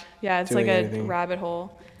 gosh. Yeah, it's like doing a anything? rabbit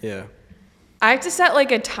hole. Yeah. I have to set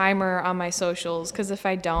like a timer on my socials because if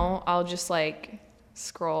I don't, I'll just like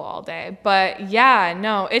scroll all day. But yeah,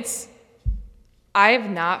 no, I have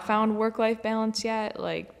not found work-life balance yet,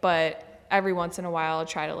 like, but every once in a while I'll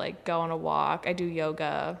try to like go on a walk. I do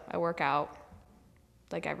yoga. I work out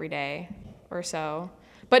like every day or so.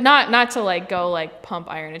 But not to like go like pump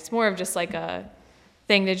iron. It's more of just like a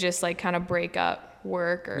thing to just like kind of break up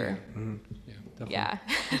work or yeah, definitely. yeah.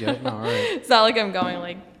 Yeah, no, all right. It's not like I'm going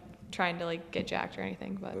like trying to like get jacked or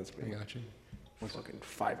anything, but That's I got you. fucking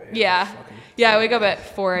 5 a.m. yeah. Fucking Yeah, I wake up at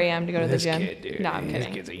 4 a.m. to go to the This gym. kid, dude. No, I'm This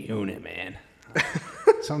kidding. kid's a unit, man.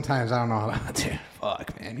 Sometimes I don't know how to.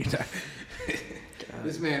 Fuck, man.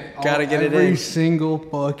 This man. Gotta get it every in. single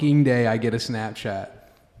fucking day, I get a Snapchat.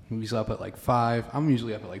 He's up at like 5. I'm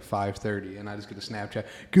usually up at like 5:30, and I just get a Snapchat.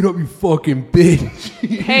 Get up, you fucking bitch.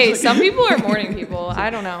 Hey, some people are morning people. I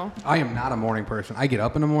don't know. I am not a morning person. I get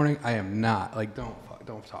up in the morning. I am not. Like, don't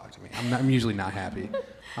talk to me. I'm usually not happy.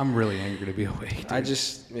 I'm really angry to be awake.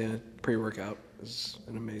 Dude. Pre-workout is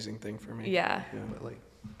an amazing thing for me. Yeah. But like,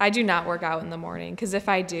 I do not work out in the morning because if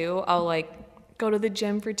I do, I'll like go to the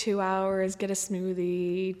gym for 2 hours, get a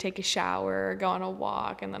smoothie, take a shower, go on a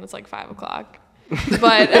walk, and then it's like 5 o'clock.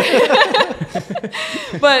 But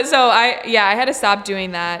so I had to stop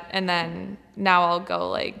doing that, and then now I'll go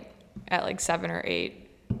like at like 7 or 8,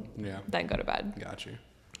 yeah. then go to bed. Got you.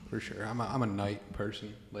 For sure. I'm a night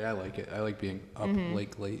person. Like, I like it. I like being up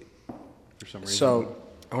late for some reason. So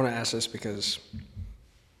I want to ask this because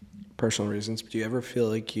personal reasons. But do you ever feel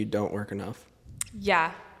like you don't work enough?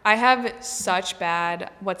 Yeah, I have such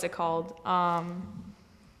bad, what's it called?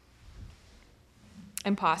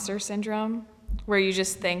 Imposter syndrome, where you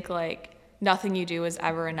just think like nothing you do is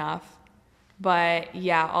ever enough. But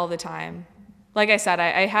yeah, all the time. Like I said,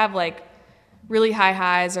 I have like really high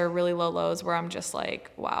highs or really low lows where I'm just like,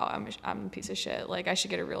 wow, I'm a piece of shit. Like, I should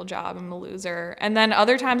get a real job. I'm a loser. And then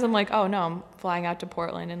other times I'm like, oh no, I'm flying out to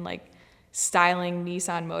Portland and like styling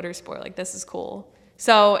Nissan Motorsport. Like, this is cool.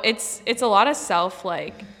 So it's a lot of self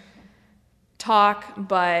like talk,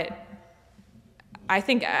 but I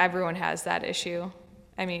think everyone has that issue.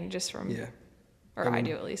 I mean, just from, or I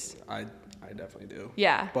do at least. I definitely do.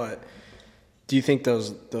 Yeah. But do you think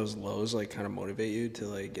those lows like kind of motivate you to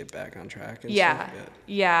like get back on track and stuff?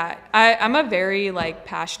 Yeah. I'm a very like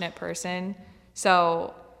passionate person.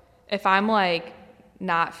 So if I'm like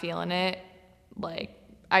not feeling it, like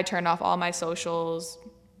I turn off all my socials,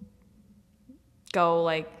 go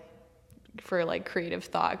like for like creative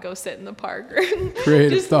thought, go sit in the park or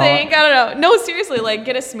just think, I don't know. No, seriously, like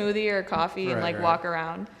get a smoothie or a coffee and like walk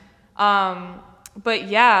around. But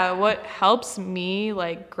yeah, what helps me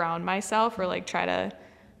like ground myself or like try to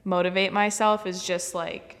motivate myself is just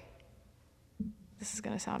like, this is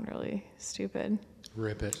going to sound really stupid.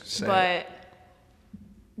 Rip it. But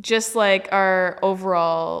just like our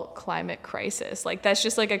overall climate crisis, like that's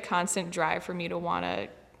just like a constant drive for me to want to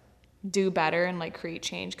do better and like create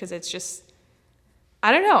change. Cause it's just,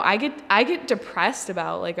 I don't know. I get depressed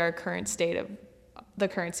about like the current state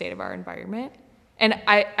of our environment. And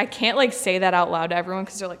I can't like say that out loud to everyone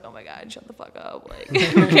because they're like, oh my God, shut the fuck up. Like,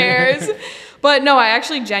 who cares? But no, I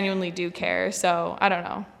actually genuinely do care. So I don't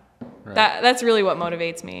know. Right. That's really what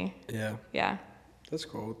motivates me. Yeah. Yeah. That's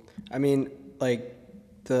cool. I mean, like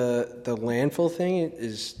the landfill thing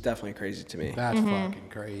is definitely crazy to me. That's fucking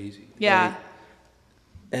crazy. Yeah. Like,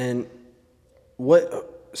 and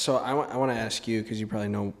so I want to ask you, because you probably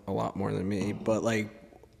know a lot more than me, but like,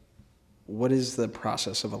 what is the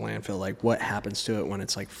process of a landfill? Like, what happens to it when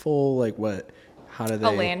it's like full? Like, how do they?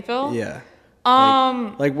 A landfill? Yeah.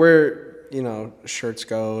 Like where, shirts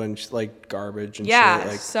go and like garbage and shit.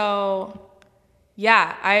 Like, so,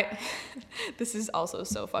 yeah, this is also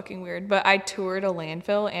so fucking weird, but I toured a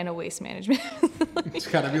landfill and a waste management. It's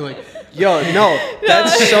gotta be like, yo, no,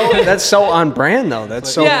 that's so on brand though. That's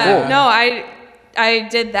so cool. No, I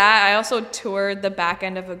did that. I also toured the back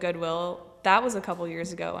end of a Goodwill. That was a couple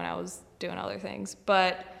years ago when I was doing other things,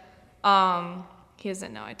 but he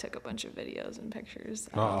doesn't know I took a bunch of videos and pictures.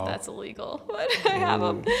 I don't know if that's illegal, but I have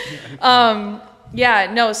them.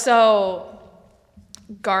 So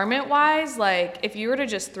garment wise, like if you were to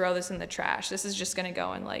just throw this in the trash, this is just gonna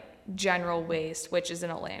go in like general waste, which is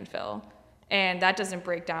in a landfill, and that doesn't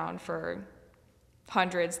break down for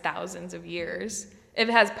hundreds, thousands of years. If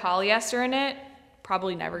it has polyester in it,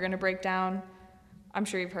 probably never gonna break down. I'm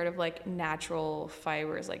sure you've heard of like natural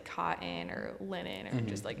fibers like cotton or linen or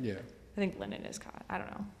just like, I think linen is cotton. I don't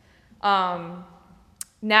know.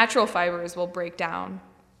 Natural fibers will break down.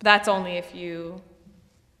 But that's only if you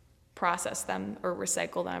process them or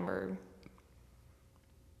recycle them or,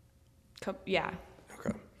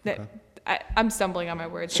 Okay. I'm stumbling on my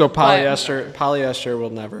words. So polyester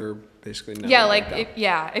will never basically never. Yeah, like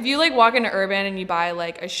if you like walk into Urban and you buy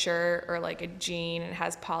like a shirt or like a jean and it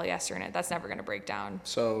has polyester in it, that's never gonna break down.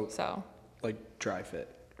 So like dry fit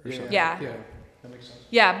or something. Yeah. That makes sense.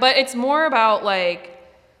 Yeah, but it's more about like,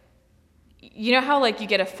 you know how like you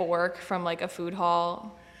get a fork from like a food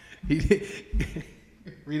hall.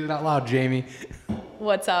 Read it out loud, Jamie.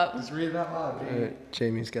 What's up? Just read it out loud, Jamie.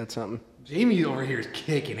 Jamie's got something. Jamie over here is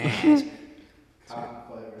kicking ass. Cotton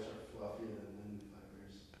fibers are fluffier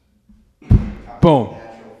than linen fibers. Boom.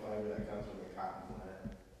 Natural fiber that comes from the cotton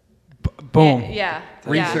plant. Boom. Yeah.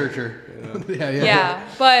 Researcher. Yeah,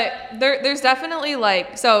 but there's definitely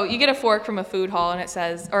like, so you get a fork from a food hall and it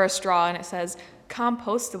says, or a straw and it says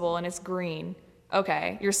compostable and it's green.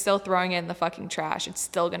 Okay, you're still throwing it in the fucking trash. It's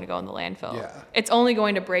still gonna go in the landfill. Yeah. It's only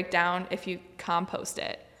going to break down if you compost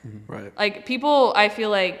it. Right. Like people, I feel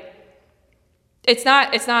like it's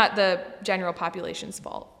not the general population's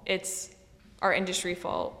fault. It's our industry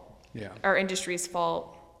fault. Yeah. Our industry's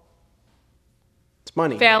fault. It's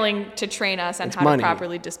money. Failing to train us on how to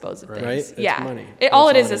properly dispose of things. Right? It's Yeah. money. All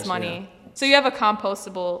it is money. Yeah. So you have a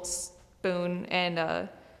compostable spoon and a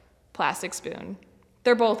plastic spoon.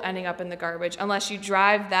 They're both ending up in the garbage unless you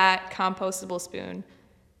drive that compostable spoon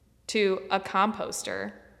to a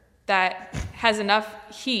composter that has enough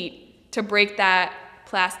heat to break that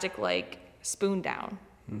plastic like spoon down.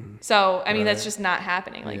 Mm-hmm. So, I mean, that's just not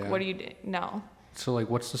happening. Like, what do you do? No. So, like,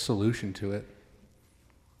 what's the solution to it?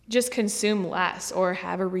 Just consume less or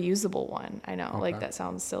have a reusable one. I know, like, that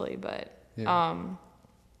sounds silly, but it's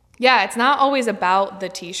not always about the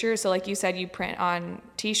t-shirt. So, like you said, you print on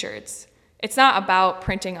t-shirts. It's not about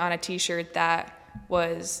printing on a t-shirt that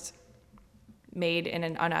was made in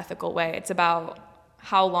an unethical way. It's about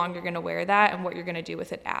how long you're going to wear that and what you're going to do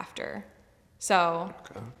with it after. So,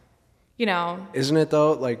 you know, Isn't it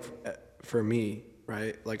though? Like for me,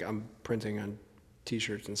 right? Like I'm printing on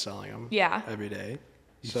T-shirts and selling them. Yeah. Every day.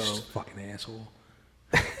 You So fucking asshole.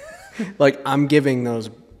 like I'm giving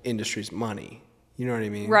those industries money. You know what I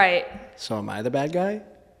mean? right. So am I the bad guy?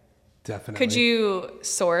 Definitely. Could you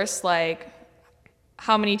source, like,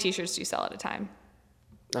 how many T-shirts do you sell at a time?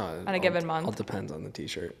 No, On a given month? All depends on the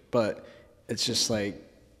T-shirt, but it's just like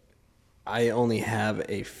I only have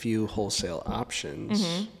a few wholesale options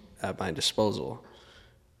Mm-hmm. at my disposal.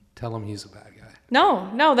 Tell him he's a bad guy.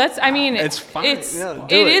 No, that's, I mean, It's fine. It's, Yeah,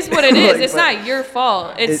 do it it. is what it is. Like, It's but not your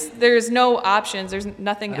fault. There's no options. There's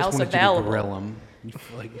nothing I just else wanted available. you to grill him.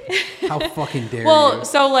 Like, how fucking dare Well, you?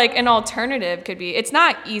 so like an alternative could be, it's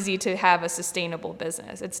not easy to have a sustainable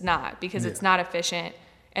business. It's not, because it's not efficient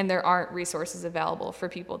and there aren't resources available for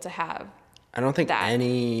people to have. I don't think that.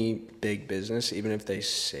 any big business, even if they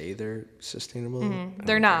say they're sustainable,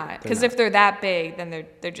 They're not. Because if they're that big, then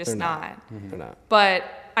they're just they're not. They're not. But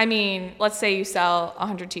I mean, let's say you sell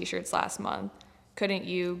 100 T-shirts last month. Couldn't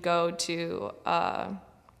you go to a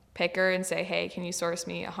picker and say, hey, can you source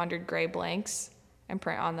me 100 gray blanks and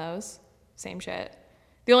print on those? Same shit.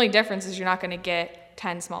 The only difference is you're not going to get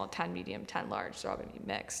 10 small, 10 medium, 10 large. They're all going to be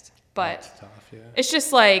mixed. But That's tough, yeah. it's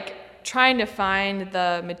just like trying to find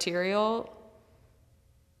the material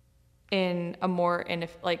in a more, in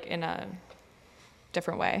a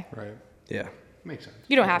different way. Right. Yeah. Makes sense.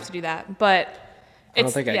 You don't have to do that, but I don't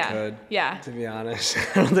it's, think I yeah, could. Yeah. To be honest,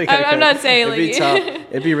 I don't think I could. I'm not saying, it'd be like- tough.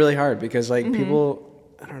 It'd be really hard because like people,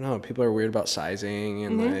 I don't know, people are weird about sizing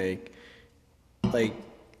and like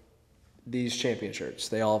these champion shirts,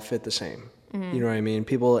 they all fit the same. You know what I mean?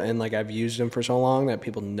 People, and like I've used them for so long that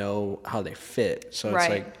people know how they fit. So it's Right.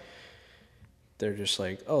 like they're just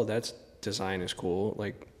like, oh, that's design is cool.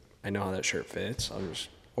 Like I know how that shirt fits. I'll just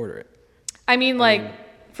order it. I mean,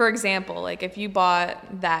 like, for example, like if you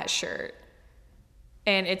bought that shirt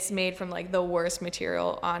and it's made from like the worst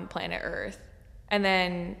material on planet Earth, and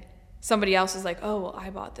then somebody else is like, oh, well, I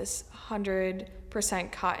bought this 100%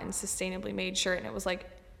 cotton sustainably made shirt and it was like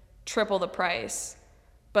triple the price,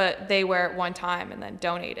 but they wear it one time and then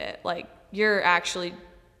donate it. Like, you're actually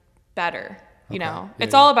better, you know? Yeah,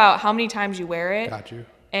 It's all about how many times you wear it. Got you.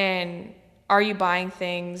 And are you buying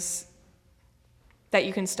things that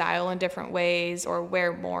you can style in different ways or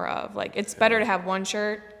wear more of? Like, it's better to have one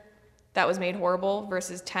shirt that was made horrible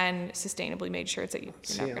versus 10 sustainably made shirts that you're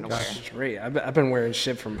never going to wear. Great. I've been wearing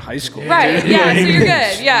shit from high school. Right, yeah, so you're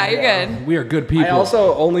good. Yeah, you're good. We are good people. I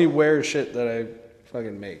also only wear shit that I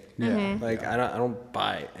fucking make. Yeah. Like I don't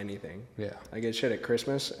buy anything. Yeah. I get shit at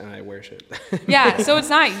Christmas and I wear shit. Yeah, so it's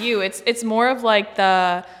not you. It's more of like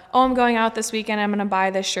the, oh, I'm going out this weekend, I'm going to buy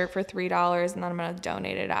this shirt for $3 and then I'm going to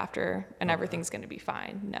donate it after and everything's going to be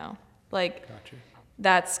fine. No. Like, Got you.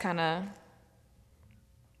 that's kind of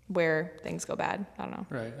where things go bad. I don't know.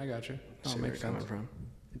 Right, I got you. See Oh, where makes you're sense. coming from.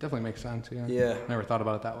 It definitely makes sense. Yeah. Yeah. Never thought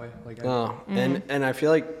about it that way. Like, No, and I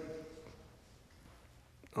feel like,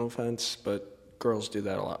 no offense, but girls do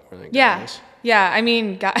that a lot more than Yeah. guys. Yeah. I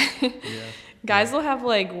mean, guys will have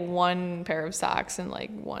like one pair of socks and like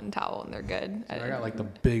one towel and they're good. I got like the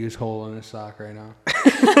biggest hole in this sock right now.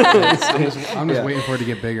 I'm just waiting for it to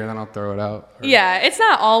get bigger, then I'll throw it out. Or- Yeah. It's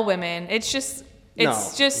not all women. It's just No.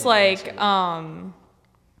 like,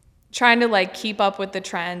 trying to like keep up with the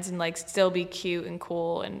trends and like still be cute and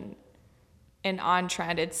cool and on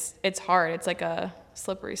trend. It's hard. It's like a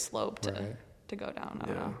slippery slope Right. to go down. I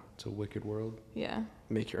don't Yeah. know. It's a wicked world. Yeah.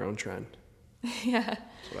 Make your own trend. Yeah.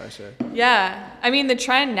 That's what I say. Yeah. I mean, the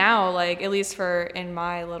trend now, like, at least for in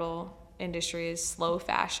my little industry, is slow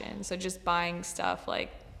fashion. So just buying stuff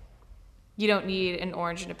like, you don't need an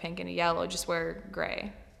orange and a pink and a yellow, just wear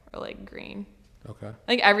gray or like green. Okay.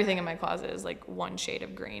 Like everything in my closet is like one shade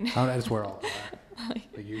of green. I just wear all black.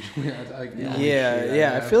 Like usually.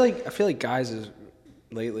 Yeah. I feel like guys is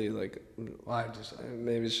lately like Well, I just.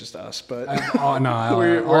 maybe it's just us, but Oh no! All I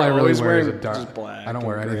We're really always wear is a wearing dark. just black I don't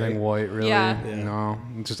wear and anything gray. white really. Yeah. Yeah. No,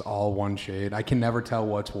 it's just all one shade. I can never tell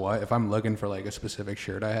what's what. If I'm looking for like a specific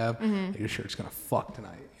shirt I have, like this shirt's gonna fuck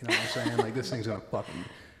tonight. You know what I'm saying? Like this thing's gonna fucking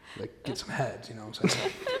like get some heads. You know what I'm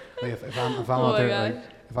saying? Like if I'm Oh out my there, gosh. like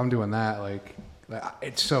if I'm doing that, like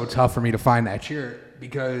it's so tough for me to find that shirt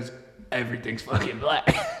because everything's fucking black.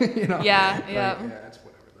 You know? Yeah, Like, yeah. Yeah, it's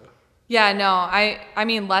whatever though. Yeah, no, I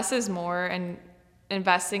mean, less is more, and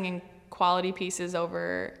investing in quality pieces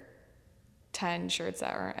over 10 shirts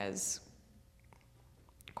that aren't as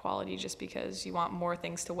quality just because you want more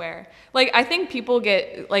things to wear. Like, I think people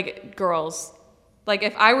get, like, girls, like,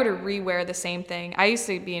 if I were to rewear the same thing, I used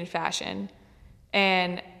to be in fashion,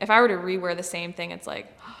 and if I were to rewear the same thing, it's like,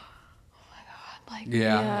 oh my God, Like, facts,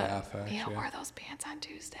 Mia yeah. wore those pants on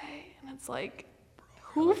Tuesday. And it's like,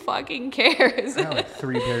 who fucking cares? I got like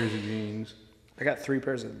 3 pairs of jeans. I got 3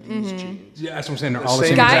 pairs of these jeans. Yeah, that's what I'm saying. They're all the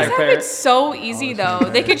same same Guys exact have pair. it so easy, the same though.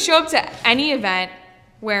 They pair. could show up to any event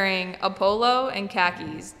wearing a polo and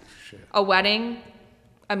khakis, a wedding,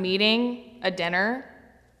 a meeting, a dinner,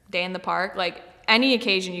 day in the park. Like, any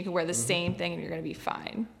occasion you can wear the same thing and you're going to be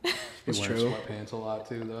fine. It's It's true. true. Sweatpants a lot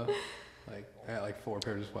too, though. Like I got like 4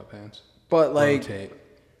 pairs of sweatpants. But like, Rotate.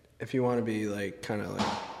 if you want to be like kind of like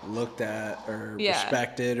looked at or Yeah.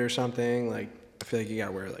 respected or something, like I feel like you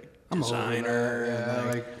gotta wear like designer.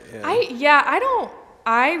 and,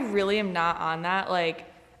 I really am not on that. Like,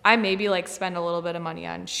 I maybe like spend a little bit of money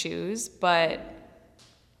on shoes, but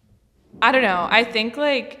I don't know. I think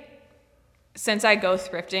like since I go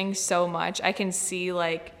thrifting so much, I can see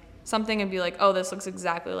like something and be like, oh, this looks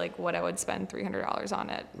exactly like what I would spend $300 on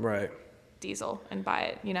at right. Diesel and buy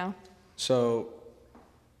it, you know? So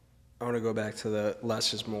I want to go back to the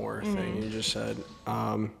less is more thing you just said.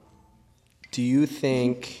 Do you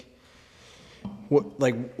think,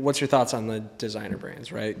 what's your thoughts on the designer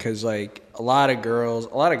brands, right? Because like a lot of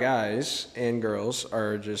guys and girls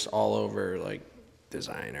are just all over like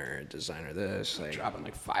designer this, like Dropping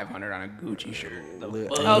like 500 on a Gucci shirt.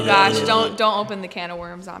 Oh gosh, don't open the can of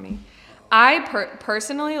worms on me. I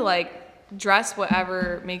personally like dress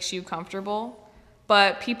whatever makes you comfortable,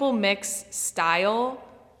 but people mix style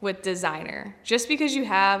with designer. Just because you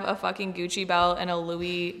have a fucking Gucci belt and a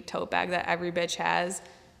Louis tote bag that every bitch has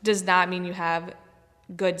does not mean you have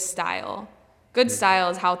good style. Good style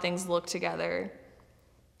is how things look together.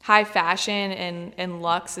 High fashion and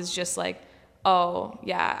luxe is just like, oh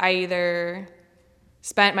yeah, I either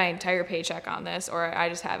spent my entire paycheck on this or I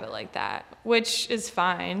just have it like that, which is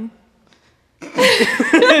fine. Do you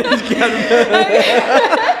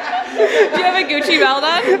have a Gucci belt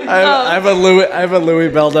on? I have a Louis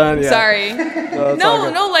belt on. Yeah. Sorry.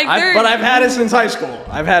 No, like they're. But I've had it since high school.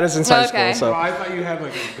 Okay. So Oh, I thought you had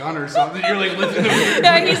like a gun or something. You're like lifting it.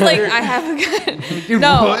 Yeah, he's like, I have a gun. Dude,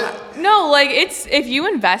 No, what? no, like it's if you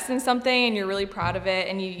invest in something and you're really proud of it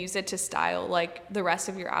and you use it to style like the rest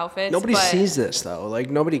of your outfits. nobody but sees this though. Like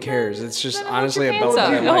nobody cares. It's just then hold honestly your a pants belt.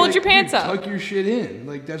 up. that I Hold like. your pants up. Tuck your shit in.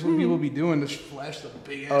 Like that's what people be doing. Just flash the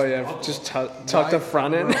big ass. Oh yeah, buckle. just tuck the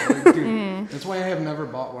front in. Bro, like, dude, that's why I have never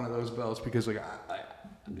bought one of those belts because like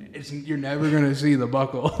you're never gonna see the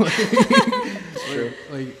buckle. True.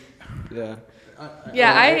 Like Yeah,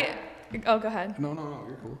 Yeah, oh, go ahead. no,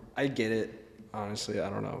 you're cool. I get it. Honestly, I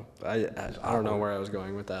don't know. I don't know where I was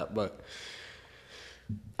going with that, but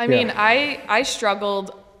I mean, I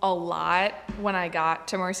struggled a lot when I got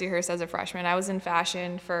to Mercyhurst as a freshman. I was in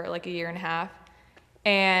fashion for like a year and a half,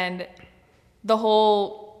 and the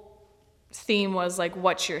whole theme was like,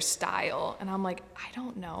 what's your style? And I'm like, I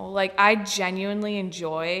don't know. Like, I genuinely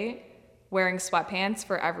enjoy wearing sweatpants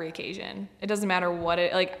for every occasion. It doesn't matter what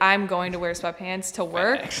like, I'm going to wear sweatpants to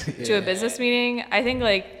work, to a business meeting. I think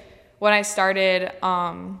like when I started,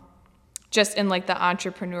 just in like the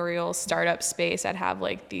entrepreneurial startup space, I'd have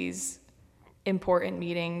like these important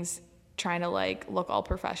meetings trying to like look all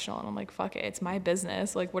professional, and I'm like, fuck it, it's my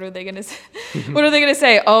business. Like, what are they gonna say? What are they gonna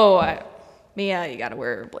say? Oh, Mia, you gotta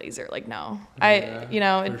wear a blazer. Like, no,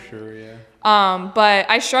 For sure, yeah. but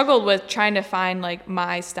I struggled with trying to find like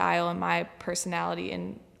my style and my personality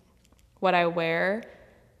in what I wear,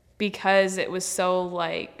 because it was so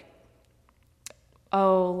like,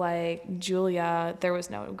 oh, like Julia, there was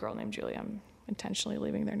no girl named Julia. I'm intentionally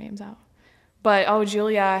leaving their names out. But, oh,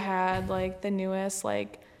 Julia had like the newest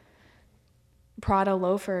like Prada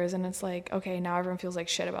loafers, and it's like, okay, now everyone feels like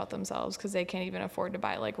shit about themselves because they can't even afford to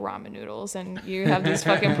buy like ramen noodles, and you have these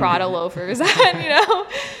fucking Prada loafers on, you know?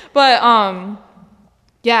 But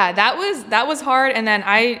yeah, that was hard, and then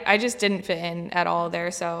I just didn't fit in at all there,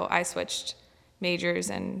 so I switched majors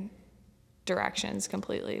and directions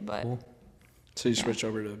completely. But Cool. so you switched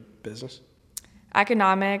over to business.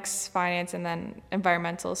 economics, finance, and then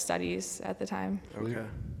environmental studies at the time. Okay,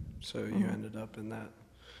 so you ended up in that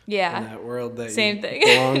Yeah. world that Same you thing.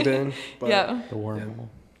 belonged in. But Yeah. The wormhole.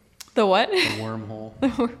 The what? The wormhole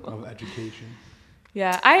of education.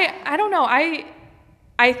 Yeah. I don't know.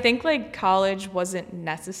 I think like college wasn't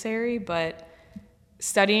necessary, but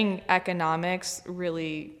studying economics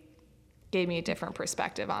really gave me a different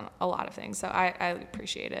perspective on a lot of things. So I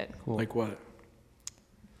appreciate it. Cool. Like what?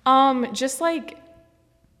 Just like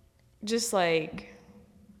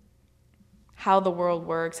how the world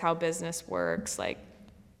works, how business works, like,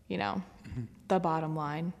 you know, the bottom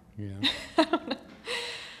line. Yeah.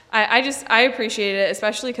 I appreciate it,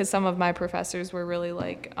 especially because some of my professors were really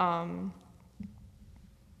like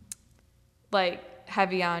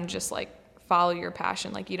heavy on just like follow your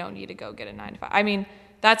passion. Like, you don't need to go get a 9 to 5. I mean,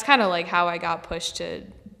 that's kind of like how I got pushed to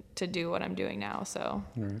do what I'm doing now. So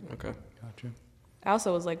Okay. Gotcha. I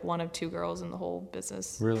also was like one of 2 girls in the whole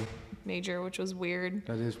business Really? major, which was weird.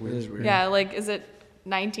 That is weird. It is weird. Yeah, like, is it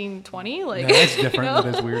 1920? Like, Yeah, that's different. you know?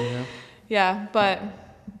 That is weird. Yeah. Yeah, but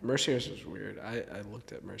Mercier's was weird. I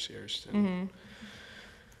looked at Mercier's and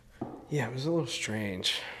yeah, it was a little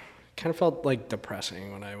strange. Kind of felt like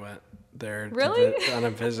depressing when I went there Really? on a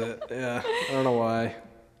visit. Yeah, I don't know why.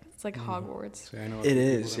 it's like Hogwarts. See, I know It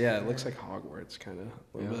is. Yeah, it looks like Hogwarts kind of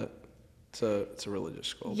a little Yeah. bit. It's a religious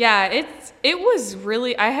school. Yeah, it was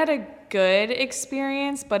really, I had a good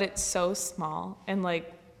experience, but it's so small, and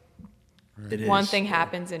like It one is, thing yeah.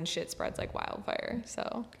 happens and shit spreads like wildfire.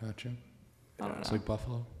 So Gotcha. I don't It's know. like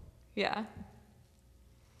Buffalo. Yeah.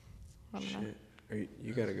 I don't know. Shit.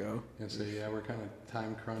 You gotta go. Yeah, so yeah, we're kind of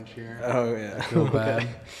time crunch here. Oh yeah. I feel bad.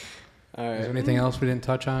 All Is there right. anything else we didn't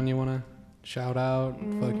touch on you want to shout out,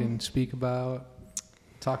 fucking speak about?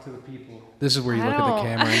 Talk to the people. This is where you I look at the don't-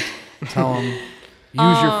 camera and tell them,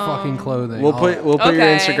 use your fucking clothing. We'll put your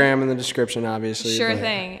Okay. Instagram in the description, obviously. Sure but-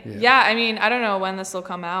 thing. yeah. Yeah, I mean, I don't know when this will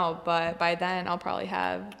come out, but by then I'll probably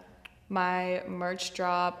have my merch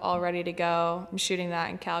drop all ready to go. I'm shooting that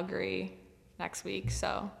in Calgary next week,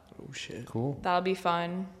 so Oh shit. Cool. that'll be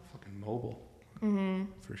fun. Fucking mobile.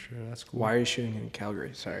 For sure. That's cool. Why are you shooting in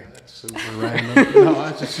Calgary? Sorry. That's super random. No,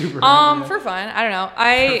 that's just super random. For fun. I don't know.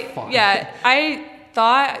 For fun. I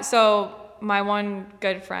thought so. My one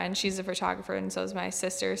good friend, she's a photographer, and so is my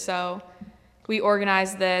sister. So we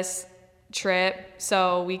organized this trip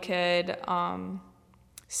so we could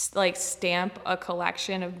like stamp a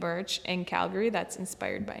collection of merch in Calgary that's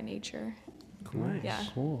inspired by nature. Cool. Nice. Yeah,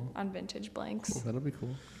 Cool. on vintage blanks. That'll be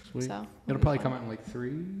cool. Sweet. So, It'll probably come out in like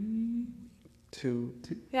 2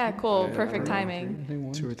 Yeah, cool. Yeah, Perfect I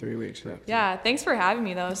timing. 2 or 3 weeks. Yeah. Yeah, thanks for having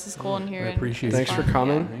me though. This is cool in here. I and appreciate it's it. Thanks for fun.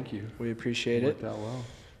 coming. Yeah. Thank you. We appreciate it. Worked out well.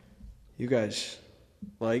 You guys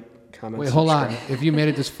like, comment, Wait, hold on. subscribe. If you made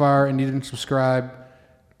it this far and you didn't subscribe,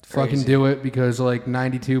 fucking Crazy. do it, because like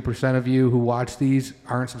 92% of you who watch these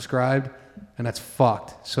aren't subscribed, and that's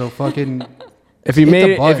fucked. So fucking If you hit the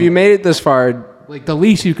made button. it this far, like the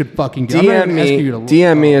least you could fucking do. I'm not DM even me asking you to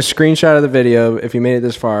DM me a screenshot of the video. If you made it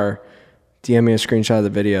this far, DM me a screenshot of the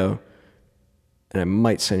video, and I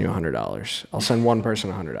might send you $100. I'll send one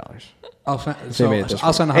person $100. I'll send, If they made it so this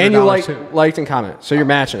I'll far. send $100 And you too. liked and comment, so you're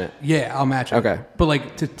matching it. Yeah, I'll match it. Okay. But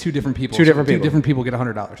like to 2 different people. Two different So people. 2 different people get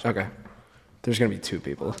 $100. Okay. There's gonna be 2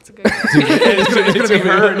 people. It's a good It's gonna be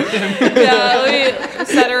heard. Yeah, let me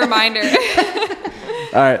set a reminder.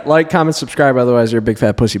 All right, like, comment, subscribe. Otherwise, you're a big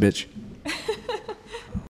fat pussy bitch.